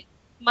end. It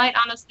might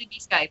honestly be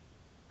Skype.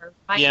 Or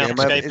might Yeah, be-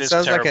 Skype it is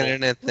sounds like an terrible.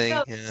 internet thing.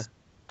 Who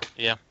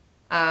Yeah.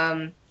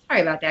 knows?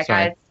 Sorry about that,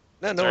 Sorry. guys.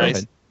 No, no All right.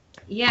 worries.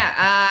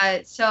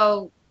 Yeah.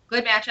 So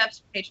good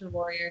matchups for Patron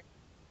Warrior.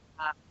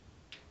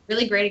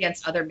 Really great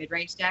against other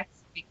mid-range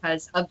decks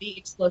because of the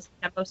explosive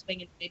tempo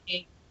swing in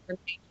mid-game.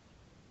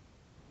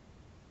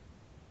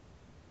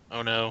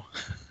 Oh no.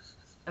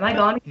 Am I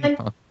gone again?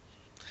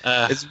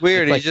 It's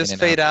weird. It's like You just in and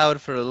fade out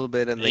for a little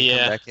bit and then come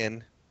Yeah. back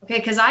in. Okay,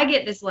 because I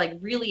get this like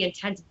really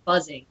intense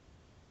buzzing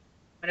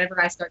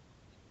whenever I start.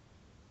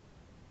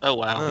 Oh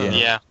wow. Oh.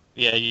 Yeah.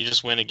 Yeah. You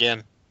just win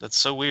again. That's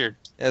so weird.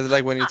 It's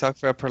like when you talk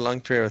for a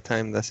prolonged period of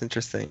time. That's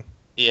interesting.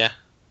 Yeah.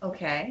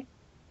 Okay.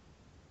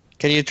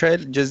 Can you try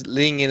just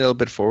leaning it a little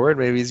bit forward?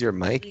 Maybe it's your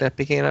mic not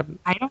picking it up.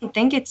 I don't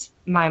think it's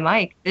my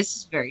mic. This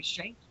is very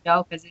strange.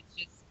 No, because it's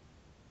just.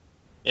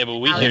 Yeah, but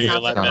we now hear it you a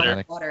sounds lot like better.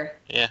 underwater.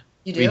 Yeah.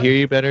 You do? We hear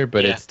you better,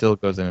 but Yeah. it still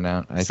goes in and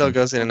out. I Still think.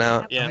 goes in and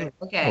out. Yeah.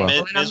 Okay. Well. May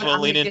then as well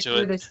I'm lean gonna into get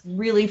through it. this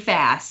really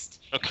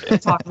fast. Okay.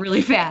 Talk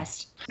really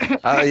fast.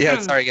 Oh yeah,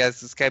 sorry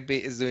guys. Skype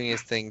is doing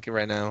his thing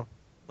right now.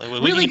 Like, we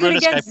Really can run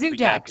good a against Skype zoo if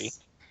we're happy.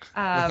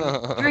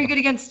 decks. Very good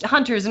against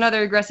hunters and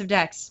other aggressive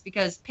decks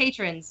because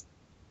patrons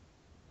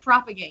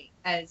propagate,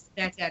 as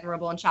that's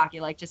admirable and Chalky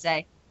like to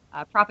say.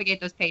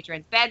 Propagate those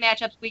patrons. Bad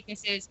matchups,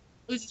 weaknesses,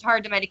 loses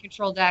hard to many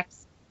control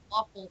decks.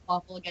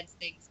 Awful against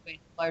things with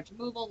large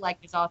removal like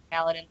N'Zoth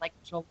Paladin, like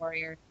Control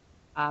Warrior.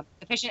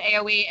 Efficient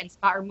AoE and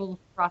spot removal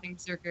for Frothing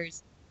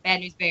Berserkers.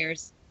 Bad News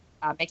Bears.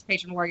 Makes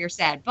Patron Warrior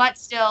sad. But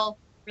still,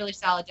 really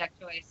solid deck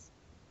choice.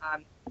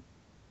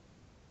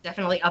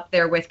 Definitely up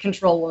there with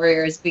Control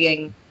Warrior as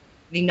being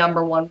the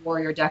 #1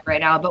 Warrior deck right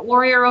now. But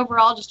Warrior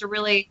overall, just a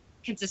really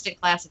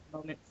consistent class at the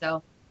moment.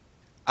 So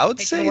I would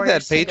Patron say Warrior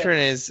that is so good. Patron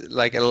is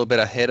like a little bit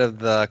ahead of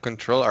the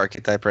control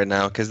archetype right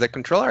now because the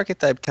control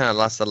archetype kind of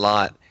lost a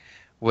lot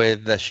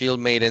with the shield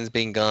maidens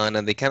being gone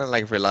and they kind of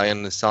like rely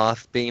on the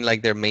soft being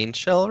like their main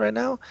shell right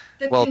now.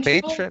 the Well,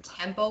 Control Patron-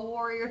 Tempo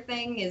Warrior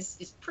thing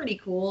is pretty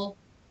cool.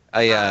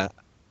 Yeah,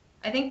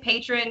 I think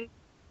Patron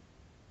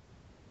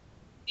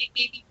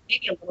maybe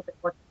a little bit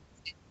more.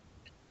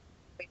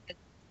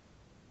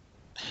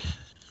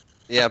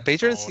 yeah,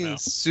 Patron Oh,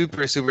 seems no.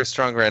 super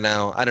strong right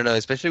now. I don't know,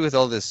 especially with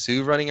all the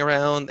Sue running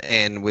around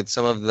and with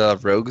some of the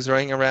rogues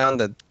running around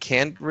that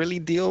can't really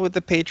deal with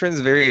the patrons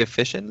very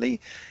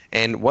efficiently.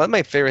 And one of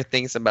my favorite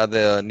things about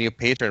the new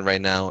patron right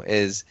now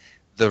is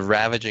the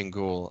Ravaging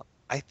Ghoul.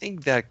 I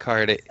think that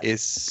card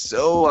is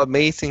so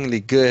amazingly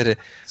good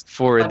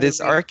for this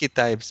Unreal.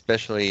 archetype,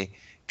 especially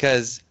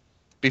because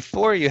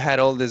before you had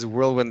all these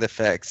whirlwind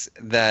effects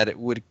that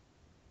would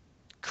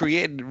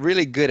create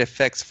really good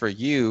effects for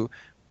you,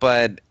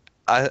 but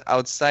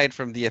outside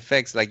from the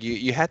effects, like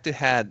you had to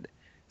had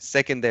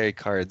secondary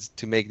cards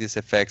to make these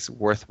effects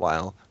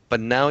worthwhile. But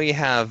now you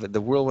have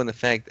the whirlwind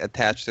effect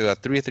attached to a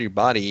 3/3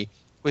 body,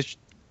 which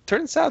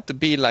turns out to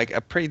be like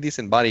a pretty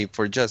decent body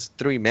for just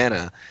 3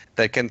 mana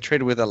that can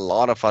trade with a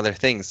lot of other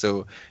things.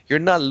 So you're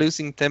not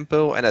losing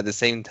tempo and at the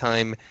same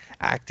time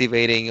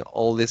activating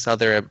all these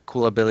other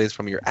cool abilities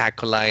from your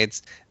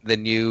acolytes, the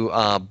new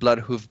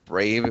Bloodhoof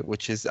Brave,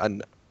 which is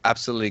an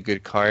absolutely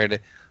good card,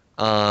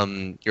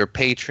 your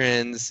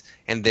patrons,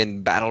 and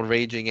then battle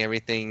raging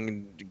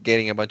everything,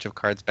 getting a bunch of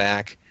cards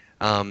back.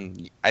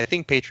 I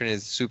think Patron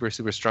is super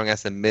strong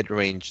as a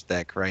mid-range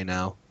deck right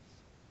now.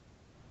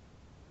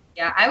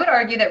 Yeah, I would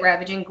argue that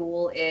Ravaging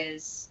Ghoul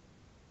is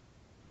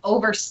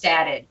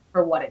overstated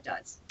for what it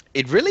does.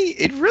 It really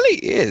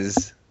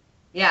is.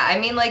 Yeah, I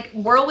mean, like,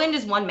 Whirlwind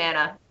is 1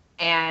 mana,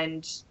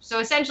 and so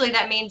essentially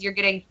that means you're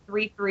getting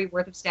 3/3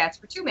 worth of stats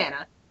for 2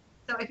 mana.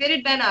 So if it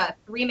had been a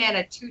 3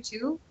 mana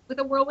 2/2 with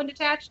a Whirlwind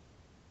attached,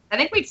 I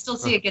think we'd still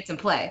see it get some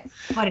play.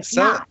 But it's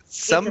not. It's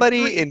a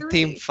Somebody in 3/3.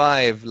 Team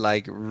 5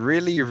 like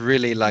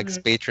really likes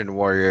Patron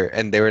Warrior,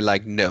 and they were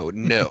like, no,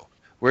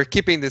 we're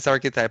keeping this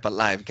archetype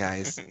alive,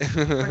 guys.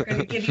 We're going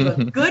to give you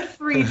a good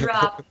free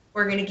drop.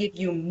 We're going to give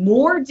you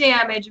more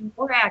damage,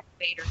 more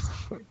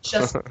activators.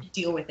 Just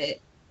deal with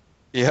it.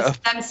 Yeah.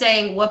 I'm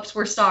saying, whoops,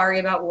 we're sorry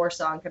about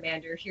Warsong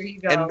Commander. Here you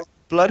go. And Make it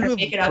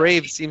Bloodhoof up.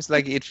 Brave seems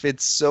like it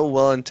fits so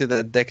well into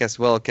the deck as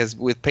well, because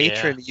with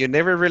Patron, you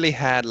never really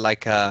had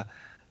like a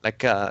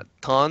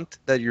taunt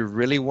that you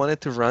really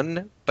wanted to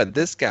run, but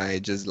this guy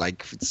just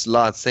like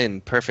slots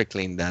in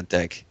perfectly in that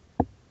deck.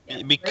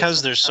 Yeah,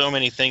 Because great there's stuff. so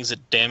many things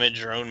that damage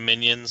your own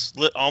minions,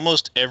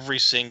 almost every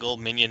single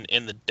minion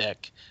in the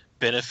deck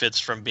benefits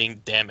from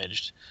being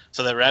damaged.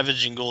 So that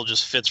Ravaging Ghoul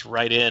just fits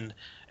right in.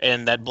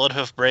 And that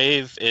Bloodhoof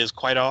Brave is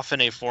quite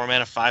often a 4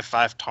 mana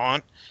 5/5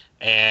 taunt,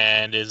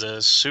 and is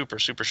a super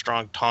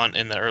strong taunt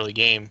in the early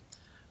game,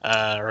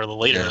 or the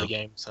late early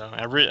game. So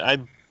I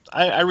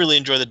really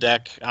enjoy the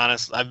deck.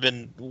 Honest,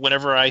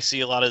 whenever I see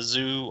a lot of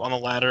Zoo on the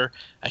ladder,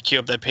 I queue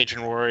up that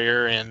Patron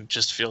Warrior and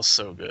just feels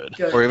so good.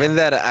 Good. Or even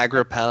that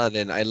Aggro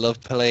Paladin. I love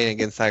playing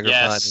against Aggro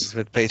Paladins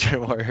with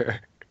Patron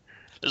Warrior.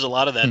 There's a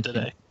lot of that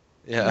today.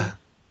 Yeah.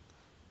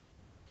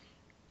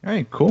 All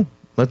right, cool.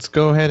 Let's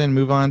go ahead and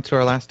move on to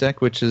our last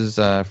deck, which is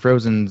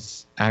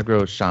Frozen's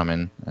Aggro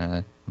Shaman.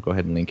 I'll go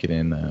ahead and link it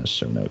in the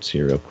show notes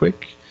here real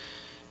quick.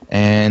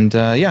 And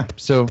yeah,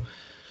 so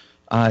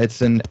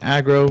it's an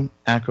aggro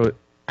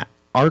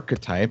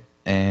archetype,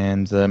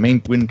 and the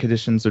main win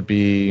conditions would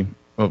be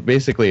Well,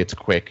 basically, it's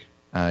quick.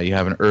 You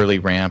have an early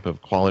ramp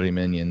of quality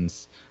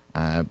minions,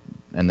 and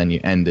then you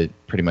end it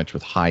pretty much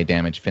with high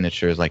damage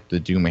finishers like the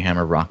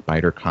Doomhammer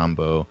Rockbiter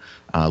combo,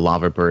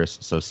 Lava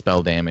Burst, so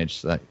spell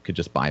damage that could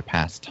just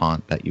bypass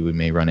taunt that you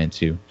may run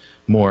into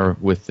more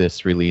with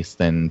this release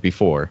than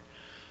before.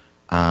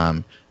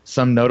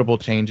 Some notable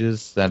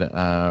changes that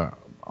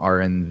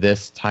are in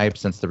this type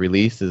since the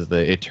release is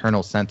the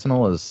Eternal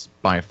Sentinel is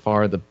by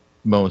far the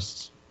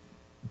most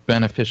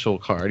beneficial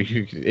card.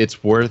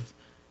 It's worth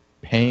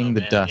paying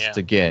dust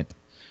to get.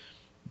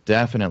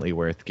 Definitely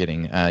worth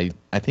getting. I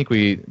think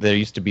there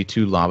used to be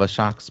 2 lava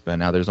shocks, but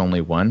now there's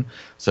only 1.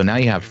 So now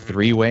you have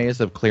 3 ways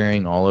of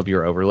clearing all of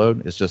your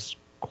overload. It's just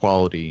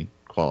quality.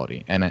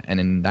 And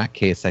in that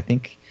case, I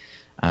think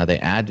they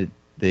added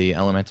the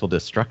Elemental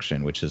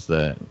Destruction, which is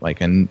an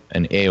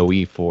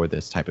AoE for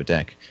this type of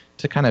deck,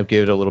 to kind of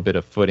give it a little bit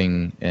of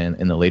footing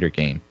in the later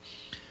game.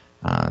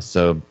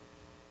 So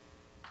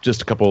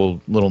just a couple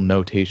little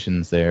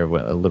notations there,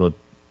 little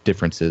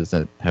differences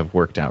that have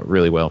worked out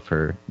really well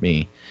for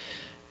me.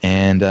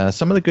 And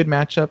some of the good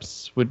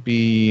matchups would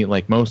be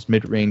like most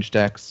mid-range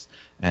decks,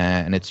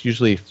 and it's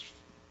usually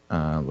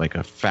like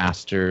a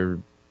faster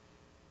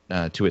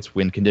to its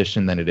win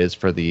condition than it is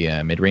for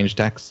the mid-range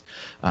decks.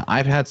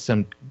 I've had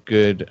some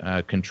good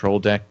control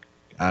deck.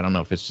 I don't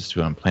know if it's just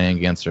who I'm playing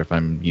against or if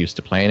I'm used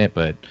to playing it,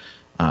 but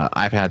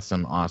I've had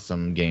some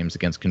awesome games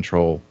against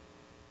control.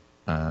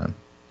 I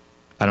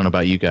don't know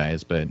about you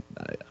guys, but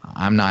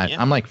I'm not.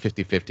 Yeah. I'm like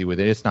 50-50 with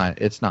it.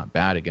 It's not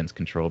bad against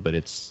control, but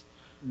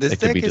this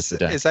deck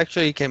is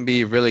actually can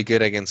be really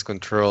good against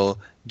control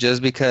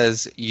just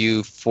because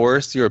you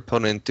force your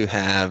opponent to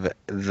have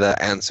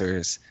the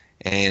answers,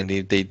 and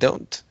if they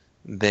don't,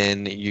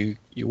 then you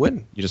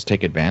win. You just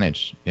take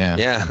advantage. Yeah.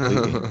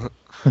 Yeah.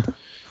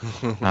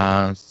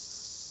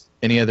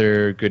 Any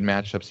other good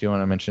matchups you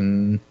want to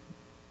mention?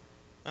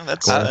 Oh,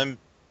 that's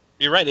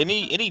you're right.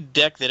 Any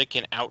deck that it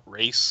can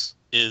outrace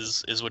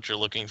is what you're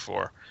looking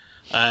for.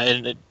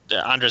 And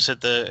Andres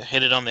hit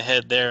it on the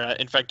head there.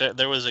 In fact,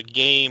 there was a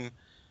game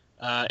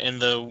in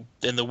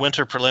the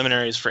winter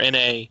preliminaries for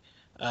NA,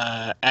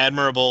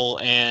 Admirable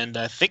and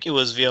I think it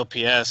was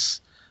VLPS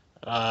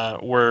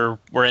were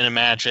in a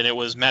match, and it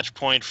was match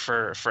point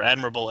for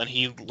Admirable, and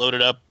he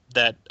loaded up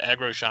that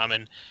aggro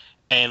shaman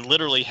and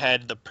literally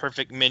had the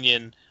perfect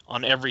minion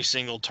on every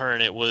single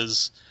turn. It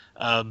was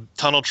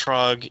Tunnel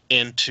Trog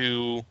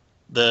into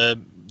the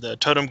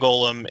Totem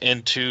Golem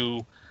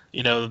into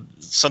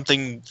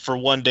something for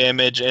 1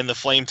 damage, and the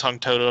Flame Tongue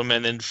Totem,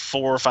 and then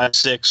 4, 5,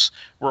 6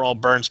 were all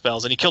burn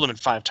spells, and he killed him in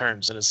 5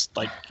 turns, and it's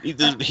like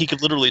he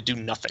could literally do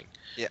nothing.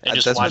 Yeah, and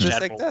just watch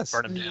Admiral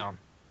burn him down.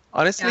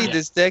 Honestly,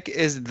 this deck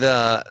is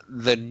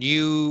the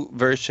new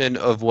version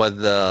of what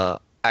the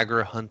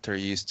Aggro Hunter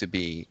used to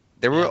be.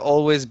 There will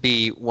always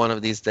be one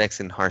of these decks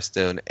in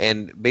Hearthstone,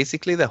 and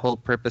basically the whole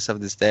purpose of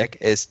this deck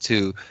is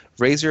to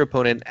raise your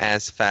opponent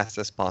as fast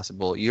as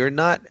possible. You're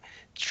not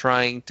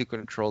trying to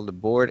control the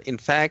board. In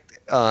fact,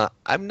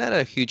 I'm not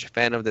a huge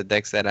fan of the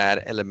decks that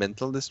add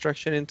Elemental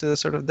Destruction into the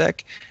sort of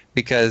deck,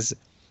 because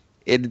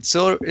it's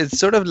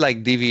sort of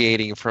like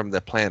deviating from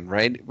the plan,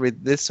 right?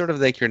 With this sort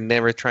of deck, you're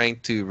never trying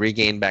to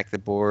regain back the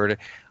board.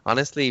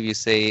 Honestly,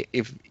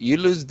 if you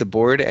lose the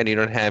board and you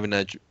don't have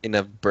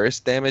enough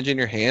burst damage in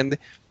your hand,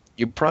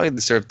 you probably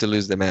deserve to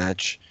lose the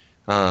match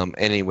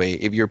anyway,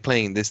 if you're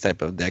playing this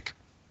type of deck.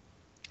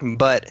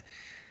 But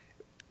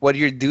what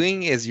you're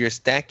doing is you're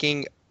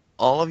stacking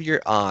all of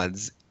your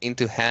odds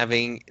into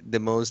having the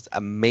most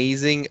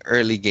amazing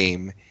early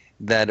game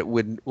that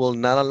will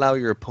not allow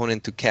your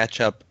opponent to catch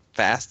up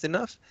fast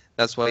enough.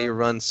 That's why you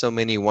run so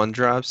many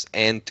 1-drops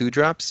and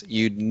 2-drops.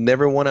 You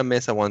never want to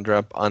miss a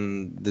 1-drop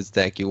on this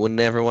deck. You will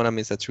never want to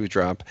miss a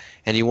 2-drop.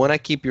 And you want to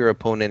keep your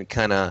opponent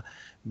kind of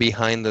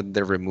behind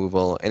the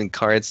removal. And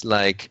cards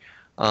like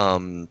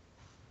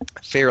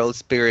Feral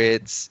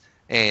Spirits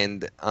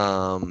and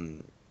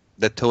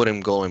the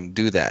Totem Golem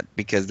do that,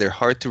 because they're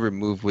hard to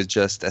remove with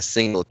just a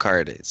single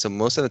card. So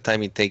most of the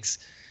time it takes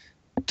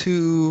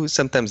 2,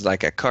 sometimes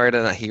like a card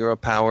and a hero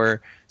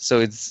power. So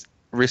it's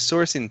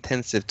resource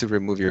intensive to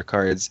remove your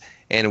cards.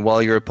 And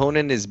while your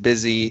opponent is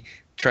busy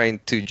trying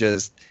to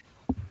just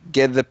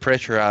get the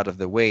pressure out of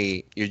the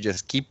way, you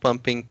just keep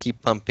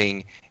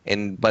pumping,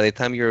 and by the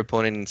time your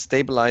opponent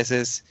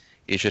stabilizes,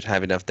 you should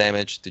have enough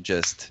damage to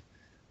just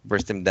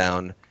burst him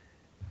down.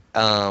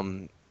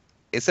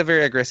 It's a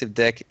very aggressive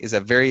deck. It's a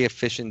very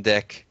efficient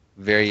deck,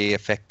 very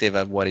effective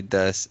at what it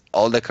does.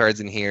 All the cards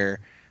in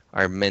here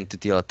are meant to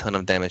deal a ton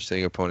of damage to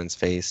your opponent's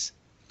face.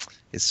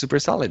 It's super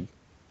solid.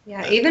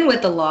 Yeah, even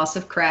with the loss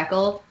of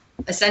Crackle,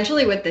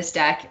 essentially with this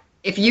deck,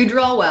 if you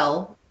draw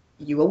well,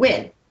 you will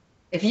win.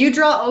 If you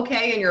draw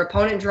okay and your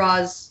opponent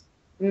draws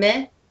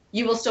meh,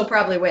 you will still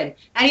probably win.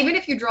 And even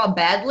if you draw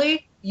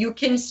badly, you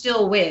can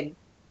still win,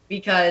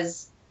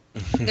 because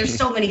there's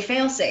so many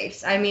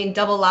fail-safes. I mean,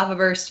 double Lava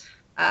Burst,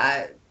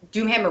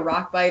 Doomhammer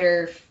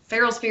Rockbiter,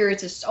 Feral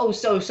Spirits is so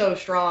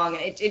strong.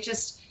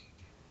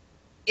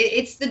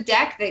 It's the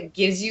deck that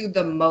gives you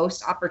the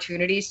most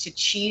opportunities to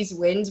cheese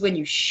wins when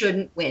you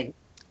shouldn't win.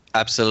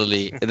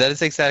 Absolutely. That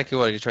is exactly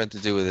what you're trying to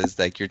do with this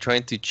deck. You're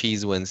trying to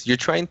cheese wins. You're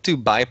trying to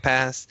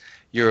bypass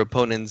your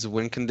opponent's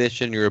win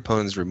condition, your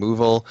opponent's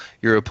removal,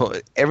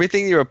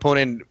 everything your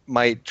opponent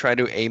might try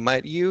to aim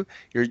at you.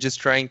 You're just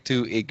trying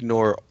to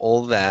ignore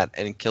all that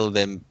and kill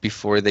them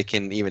before they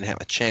can even have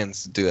a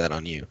chance to do that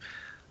on you.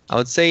 I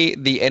would say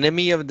the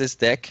enemy of this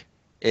deck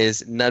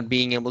is not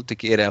being able to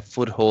get a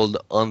foothold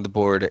on the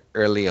board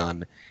early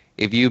on.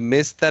 If you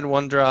miss that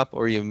 1-drop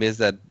or you miss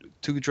that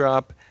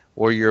 2-drop,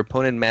 or your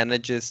opponent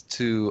manages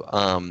to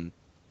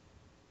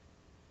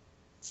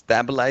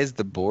stabilize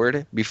the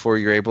board before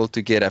you're able to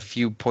get a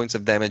few points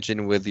of damage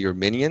in with your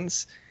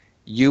minions,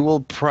 you will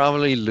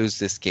probably lose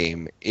this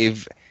game.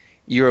 If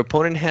your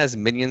opponent has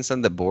minions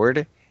on the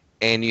board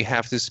and you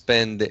have to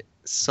spend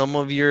some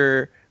of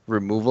your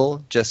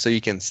removal just so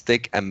you can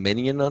stick a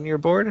minion on your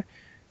board,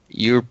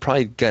 you're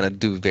probably gonna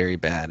do very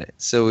bad.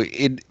 So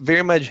it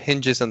very much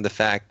hinges on the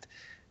fact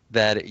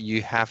that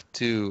you have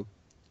to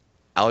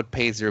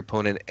outpace your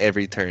opponent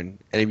every turn.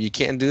 And if you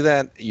can't do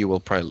that, you will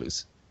probably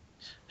lose.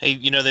 Hey,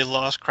 they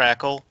lost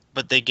Crackle,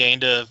 but they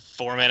gained a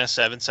 4-mana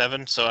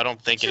 7/7, so I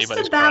don't think Just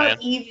anybody's about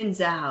crying.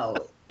 evens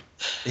out.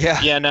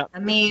 Yeah. Yeah, now I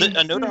mean,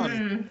 a note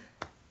on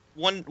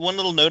one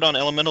little note on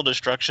Elemental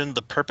Destruction.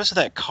 The purpose of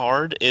that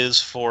card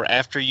is for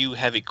after you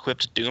have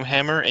equipped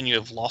Doomhammer and you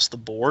have lost the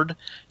board,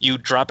 you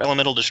drop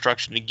Elemental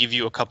Destruction to give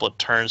you a couple of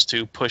turns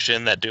to push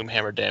in that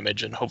Doomhammer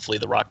damage and hopefully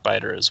the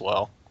Rockbiter as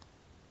well.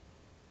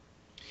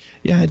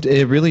 Yeah,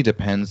 it really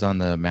depends on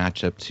the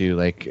matchup too.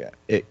 Like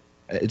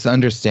it's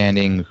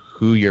understanding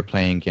who you're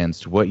playing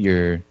against, what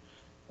you're,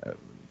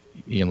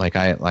 like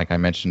I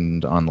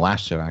mentioned on the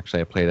last show. Actually,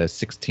 I played a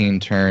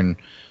 16-turn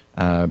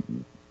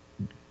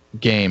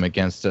game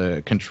against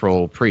a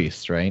control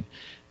priest, right?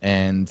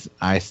 And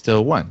I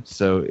still won.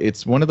 So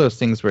it's one of those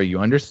things where you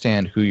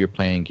understand who you're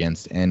playing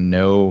against and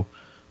know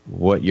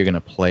what you're going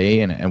to play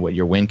and what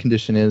your win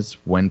condition is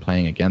when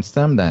playing against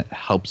them. That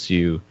helps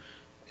you.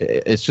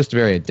 It's just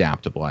very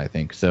adaptable, I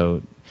think.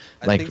 So,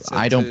 like,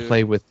 I don't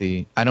play with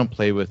the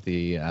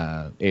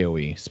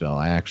AOE spell.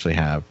 I actually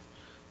have,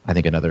 I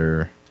think,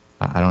 another.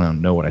 I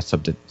don't know what I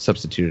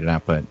substituted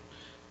at, but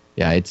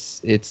yeah,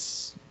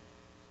 it's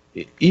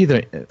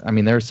either. I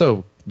mean, they're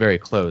so very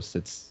close.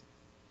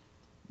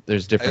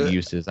 There's different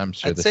uses. I'm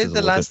sure. I'd this say is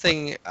the last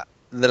thing I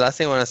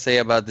want to say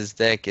about this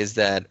deck is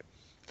that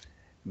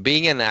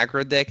being an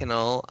aggro deck and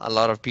all, a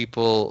lot of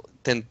people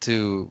tend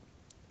to,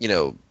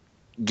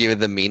 give it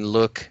the mean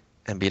look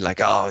and be like,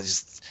 oh, it's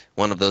just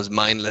one of those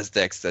mindless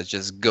decks that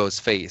just goes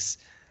face.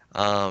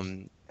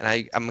 And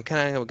I'm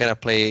kind of gonna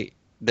play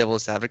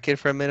devil's advocate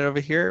for a minute over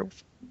here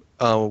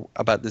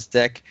about this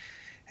deck,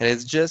 and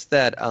it's just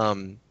that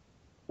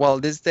while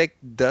this deck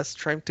does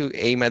try to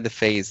aim at the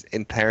face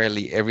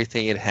entirely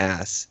everything it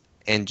has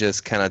and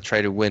just kind of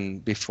try to win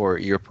before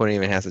your opponent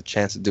even has a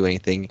chance to do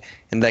anything,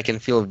 and that can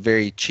feel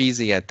very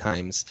cheesy at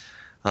times.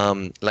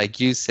 Like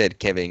you said,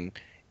 Kevin,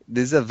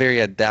 this is a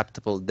very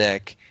adaptable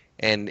deck,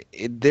 and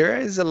there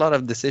is a lot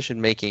of decision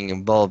making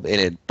involved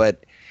in it,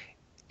 but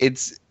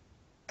it's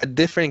a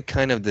different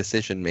kind of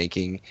decision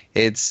making.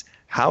 It's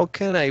how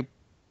can I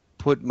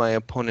put my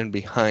opponent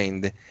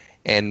behind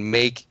and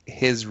make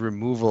his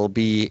removal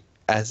be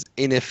as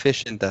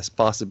inefficient as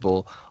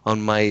possible on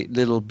my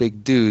little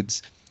big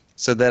dudes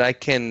so that I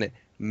can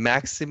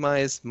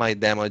maximize my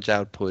damage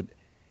output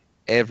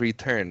every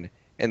turn.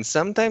 And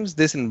sometimes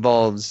this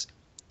involves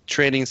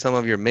trading some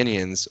of your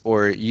minions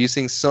or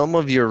using some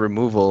of your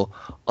removal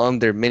on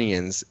their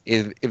minions,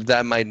 if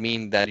that might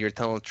mean that your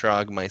Tunnel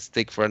Trog might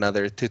stick for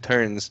another 2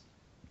 turns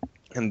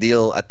and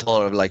deal a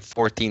total of like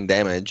 14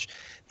 damage,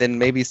 then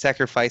maybe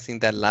sacrificing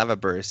that Lava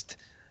Burst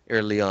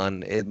early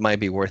on, it might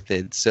be worth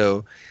it.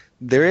 So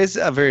there is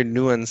a very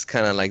nuanced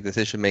kind of like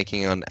decision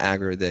making on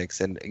aggro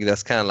decks, and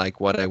that's kind of like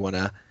what I want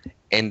to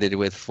end it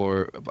with,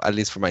 for at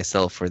least for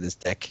myself, for this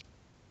deck.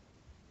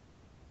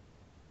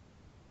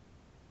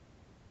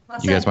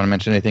 You guys want to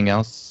mention anything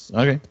else?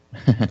 Okay.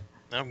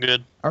 I'm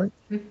good. All right.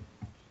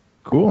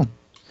 Cool.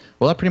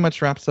 Well, that pretty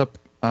much wraps up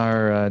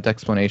our deck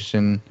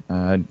explanation.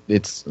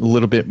 It's a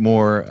little bit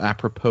more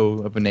apropos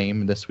of a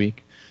name this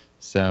week.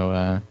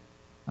 So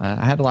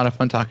I had a lot of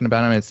fun talking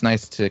about them. It's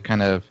nice to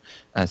kind of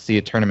see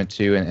a tournament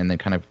too, and then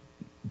kind of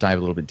dive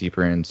a little bit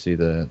deeper into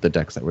the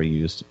decks that were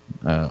used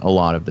a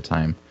lot of the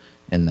time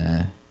in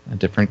the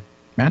different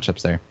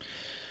matchups there.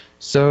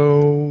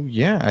 So,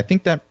 yeah, I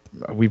think that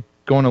we've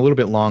gone a little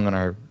bit long on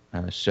our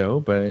show,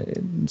 but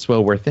it's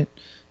well worth it.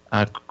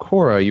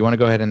 Cora, you want to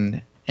go ahead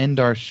and end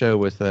our show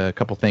with a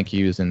couple thank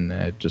yous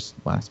and just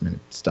last minute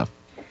stuff?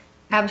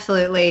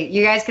 Absolutely.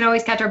 You guys can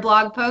always catch our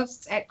blog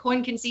posts at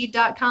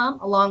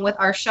coinconcede.com along with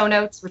our show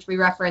notes, which we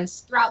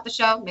reference throughout the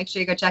show. Make sure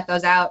you go check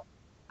those out.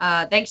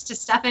 Thanks to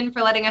Stefan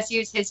for letting us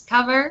use his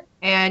cover,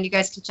 and you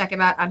guys can check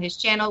him out on his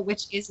channel,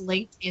 which is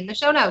linked in the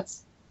show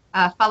notes.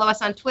 Follow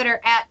us on Twitter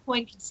at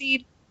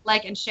coinconcede.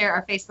 Like and share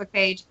our Facebook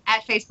page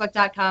at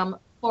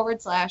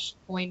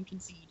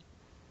facebook.com/coinconcede.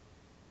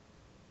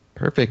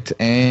 Perfect.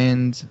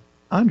 And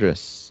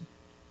Andres,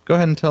 go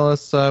ahead and tell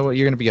us what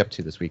you're going to be up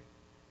to this week.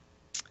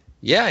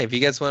 Yeah, if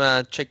you guys want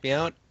to check me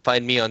out,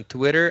 find me on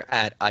Twitter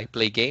at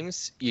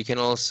iPlayGames. You can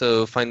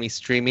also find me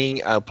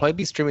streaming. I'll probably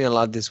be streaming a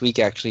lot this week,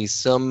 actually.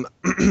 Some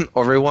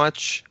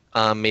Overwatch,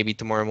 maybe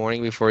tomorrow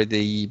morning before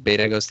the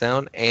beta goes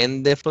down,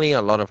 and definitely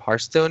a lot of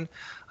Hearthstone.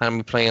 I'm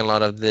be playing a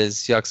lot of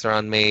this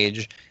Yoxaron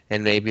Mage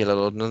and maybe a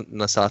little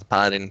Nasath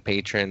Paladin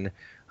Patron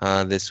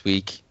this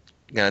week.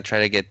 Gonna try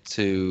to get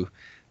to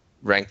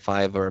rank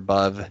 5 or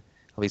above.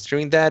 I'll be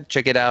streaming that.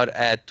 Check it out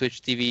at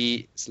Twitch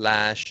TV /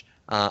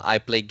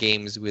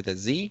 iPlayGames with a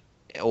Z,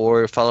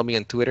 or follow me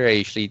on Twitter. I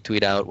usually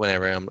tweet out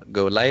whenever I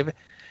go live.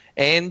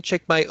 And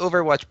check my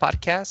Overwatch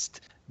podcast,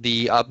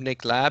 the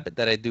Obnick Lab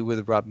that I do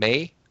with Rob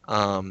May.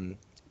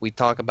 We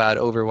talk about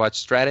Overwatch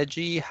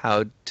strategy,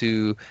 how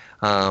to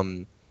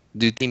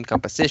do team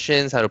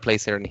compositions, how to play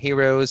certain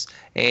heroes,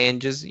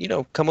 and just,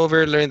 come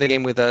over, learn the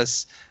game with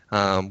us.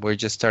 We're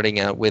just starting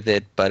out with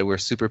it, but we're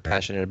super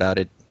passionate about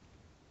it.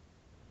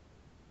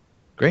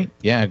 Great.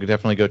 Yeah,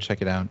 definitely go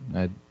check it out.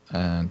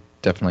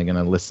 Definitely going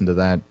to listen to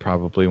that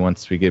probably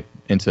once we get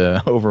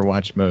into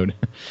Overwatch mode.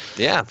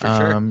 Yeah, for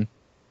sure. All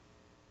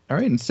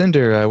right, and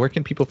Cinder, where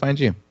can people find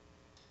you?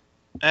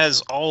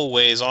 As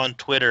always, on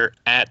Twitter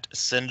at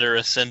Cinder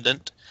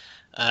Ascendant.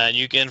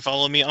 You can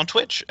follow me on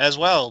Twitch as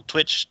well,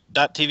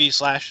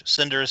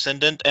 twitch.tv/Cinder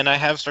Ascendant. And I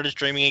have started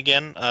streaming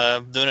again,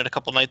 doing it a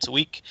couple nights a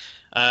week.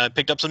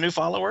 Picked up some new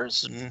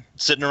followers and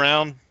sitting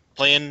around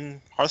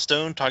playing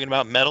Hearthstone, talking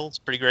about metal. It's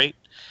pretty great.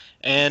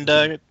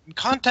 And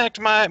contact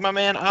my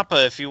man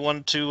Appa if you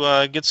want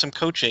to get some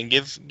coaching.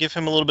 Give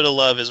him a little bit of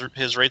love.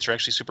 His rates are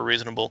actually super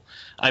reasonable.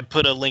 I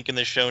put a link in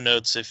the show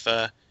notes if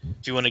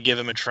you want to give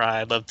him a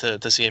try. I'd love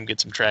to see him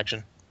get some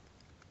traction.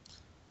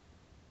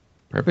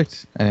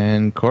 Perfect.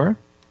 And Cora,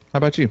 how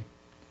about you?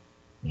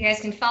 You guys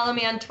can follow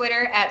me on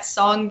Twitter at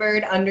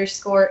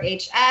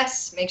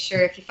songbird_HS. Make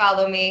sure if you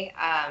follow me,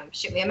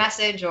 shoot me a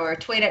message or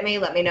tweet at me.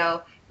 Let me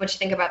know what you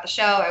think about the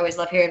show. I always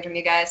love hearing from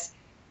you guys.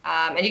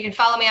 And you can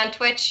follow me on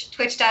Twitch,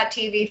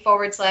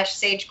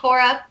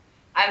 twitch.tv/SageCora.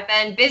 I've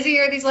been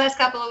busier these last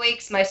couple of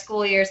weeks. My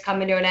school year is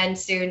coming to an end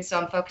soon, so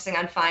I'm focusing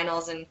on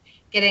finals and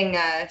getting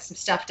some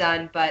stuff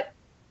done. But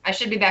I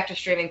should be back to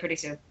streaming pretty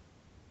soon.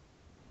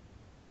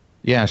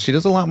 Yeah, she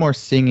does a lot more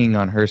singing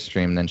on her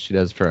stream than she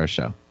does for our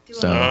show. Do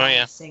a lot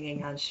of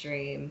singing on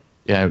stream.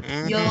 Yeah,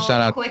 You'll shout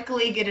out.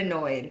 quickly get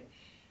annoyed.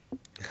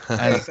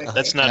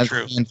 That's not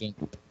true.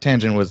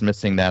 Tangent was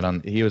missing that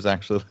on. He was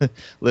actually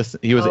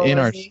he was in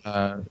our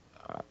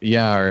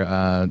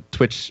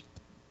Twitch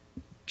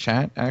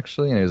chat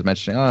actually, and he was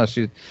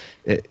mentioning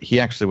he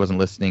actually wasn't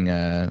listening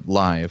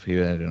live. He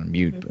had it on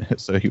mute,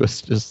 so he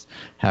was just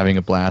having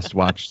a blast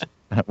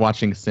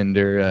watching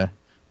Cinder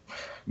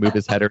move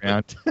his head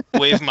around.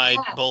 Wave my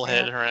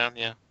bullhead around,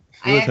 yeah.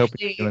 He was I hoping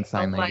to actually do in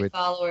sign my language.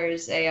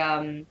 followers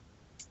a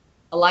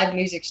live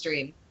music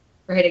stream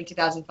for hitting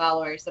 2,000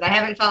 followers that I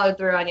haven't followed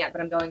through on yet,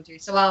 but I'm going to.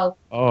 So I'll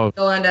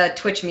go on to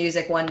Twitch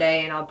Music one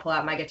day and I'll pull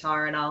out my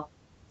guitar and I'll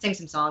sing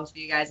some songs for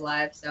you guys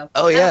live. So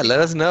Let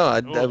us know.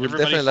 I would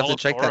everybody definitely love to follow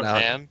check Cora, that out.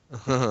 man.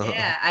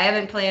 yeah, I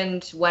haven't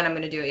planned when I'm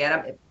going to do it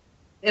yet.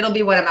 It'll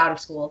be when I'm out of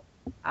school,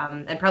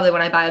 and probably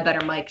when I buy a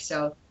better mic.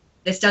 So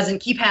this doesn't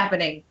keep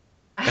happening.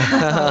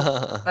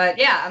 But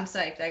yeah, I'm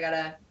psyched. I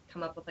gotta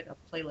come up with like a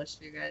playlist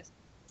for you guys.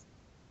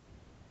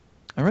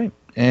 All right.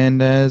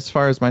 And as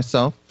far as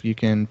myself, you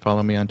can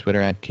follow me on Twitter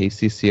at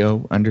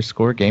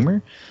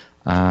KCCO_gamer.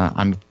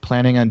 I'm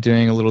planning on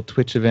doing a little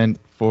Twitch event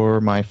for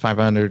my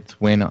 500th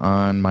win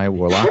on my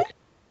Warlock,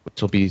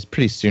 which will be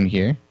pretty soon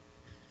here.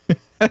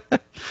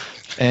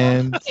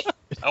 And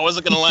I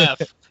wasn't going to laugh.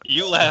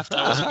 You laughed.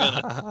 I wasn't going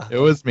to. it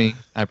was me.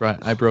 I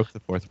broke the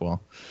fourth wall.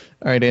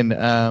 All right.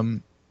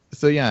 And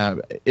so, yeah,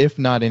 if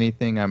not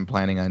anything, I'm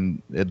planning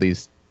on at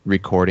least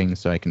recording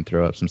so I can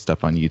throw up some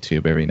stuff on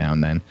YouTube every now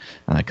and then,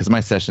 because my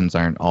sessions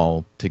aren't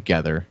all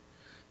together.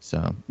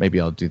 So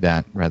maybe I'll do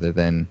that rather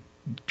than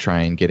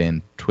try and get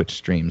in Twitch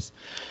streams.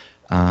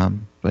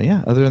 But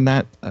yeah, other than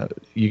that,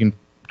 you can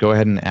go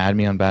ahead and add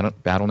me on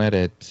Battle.net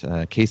at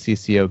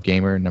KCCO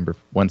Gamer number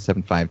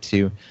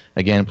 1752.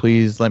 Again,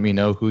 please let me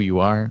know who you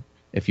are.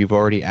 If you've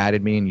already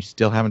added me and you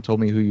still haven't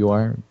told me who you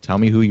are, tell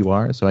me who you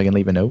are so I can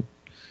leave a note.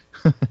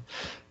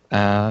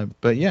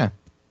 But yeah.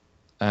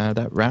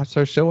 That wraps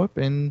our show up,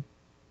 and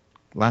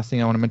last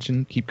thing I want to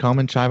mention, keep calm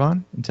and chive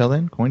on. Until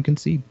then, coin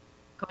concede.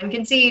 Coin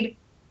concede.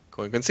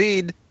 Coin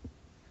concede.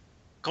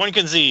 Coin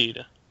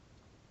concede.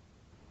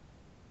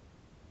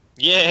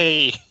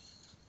 Yay!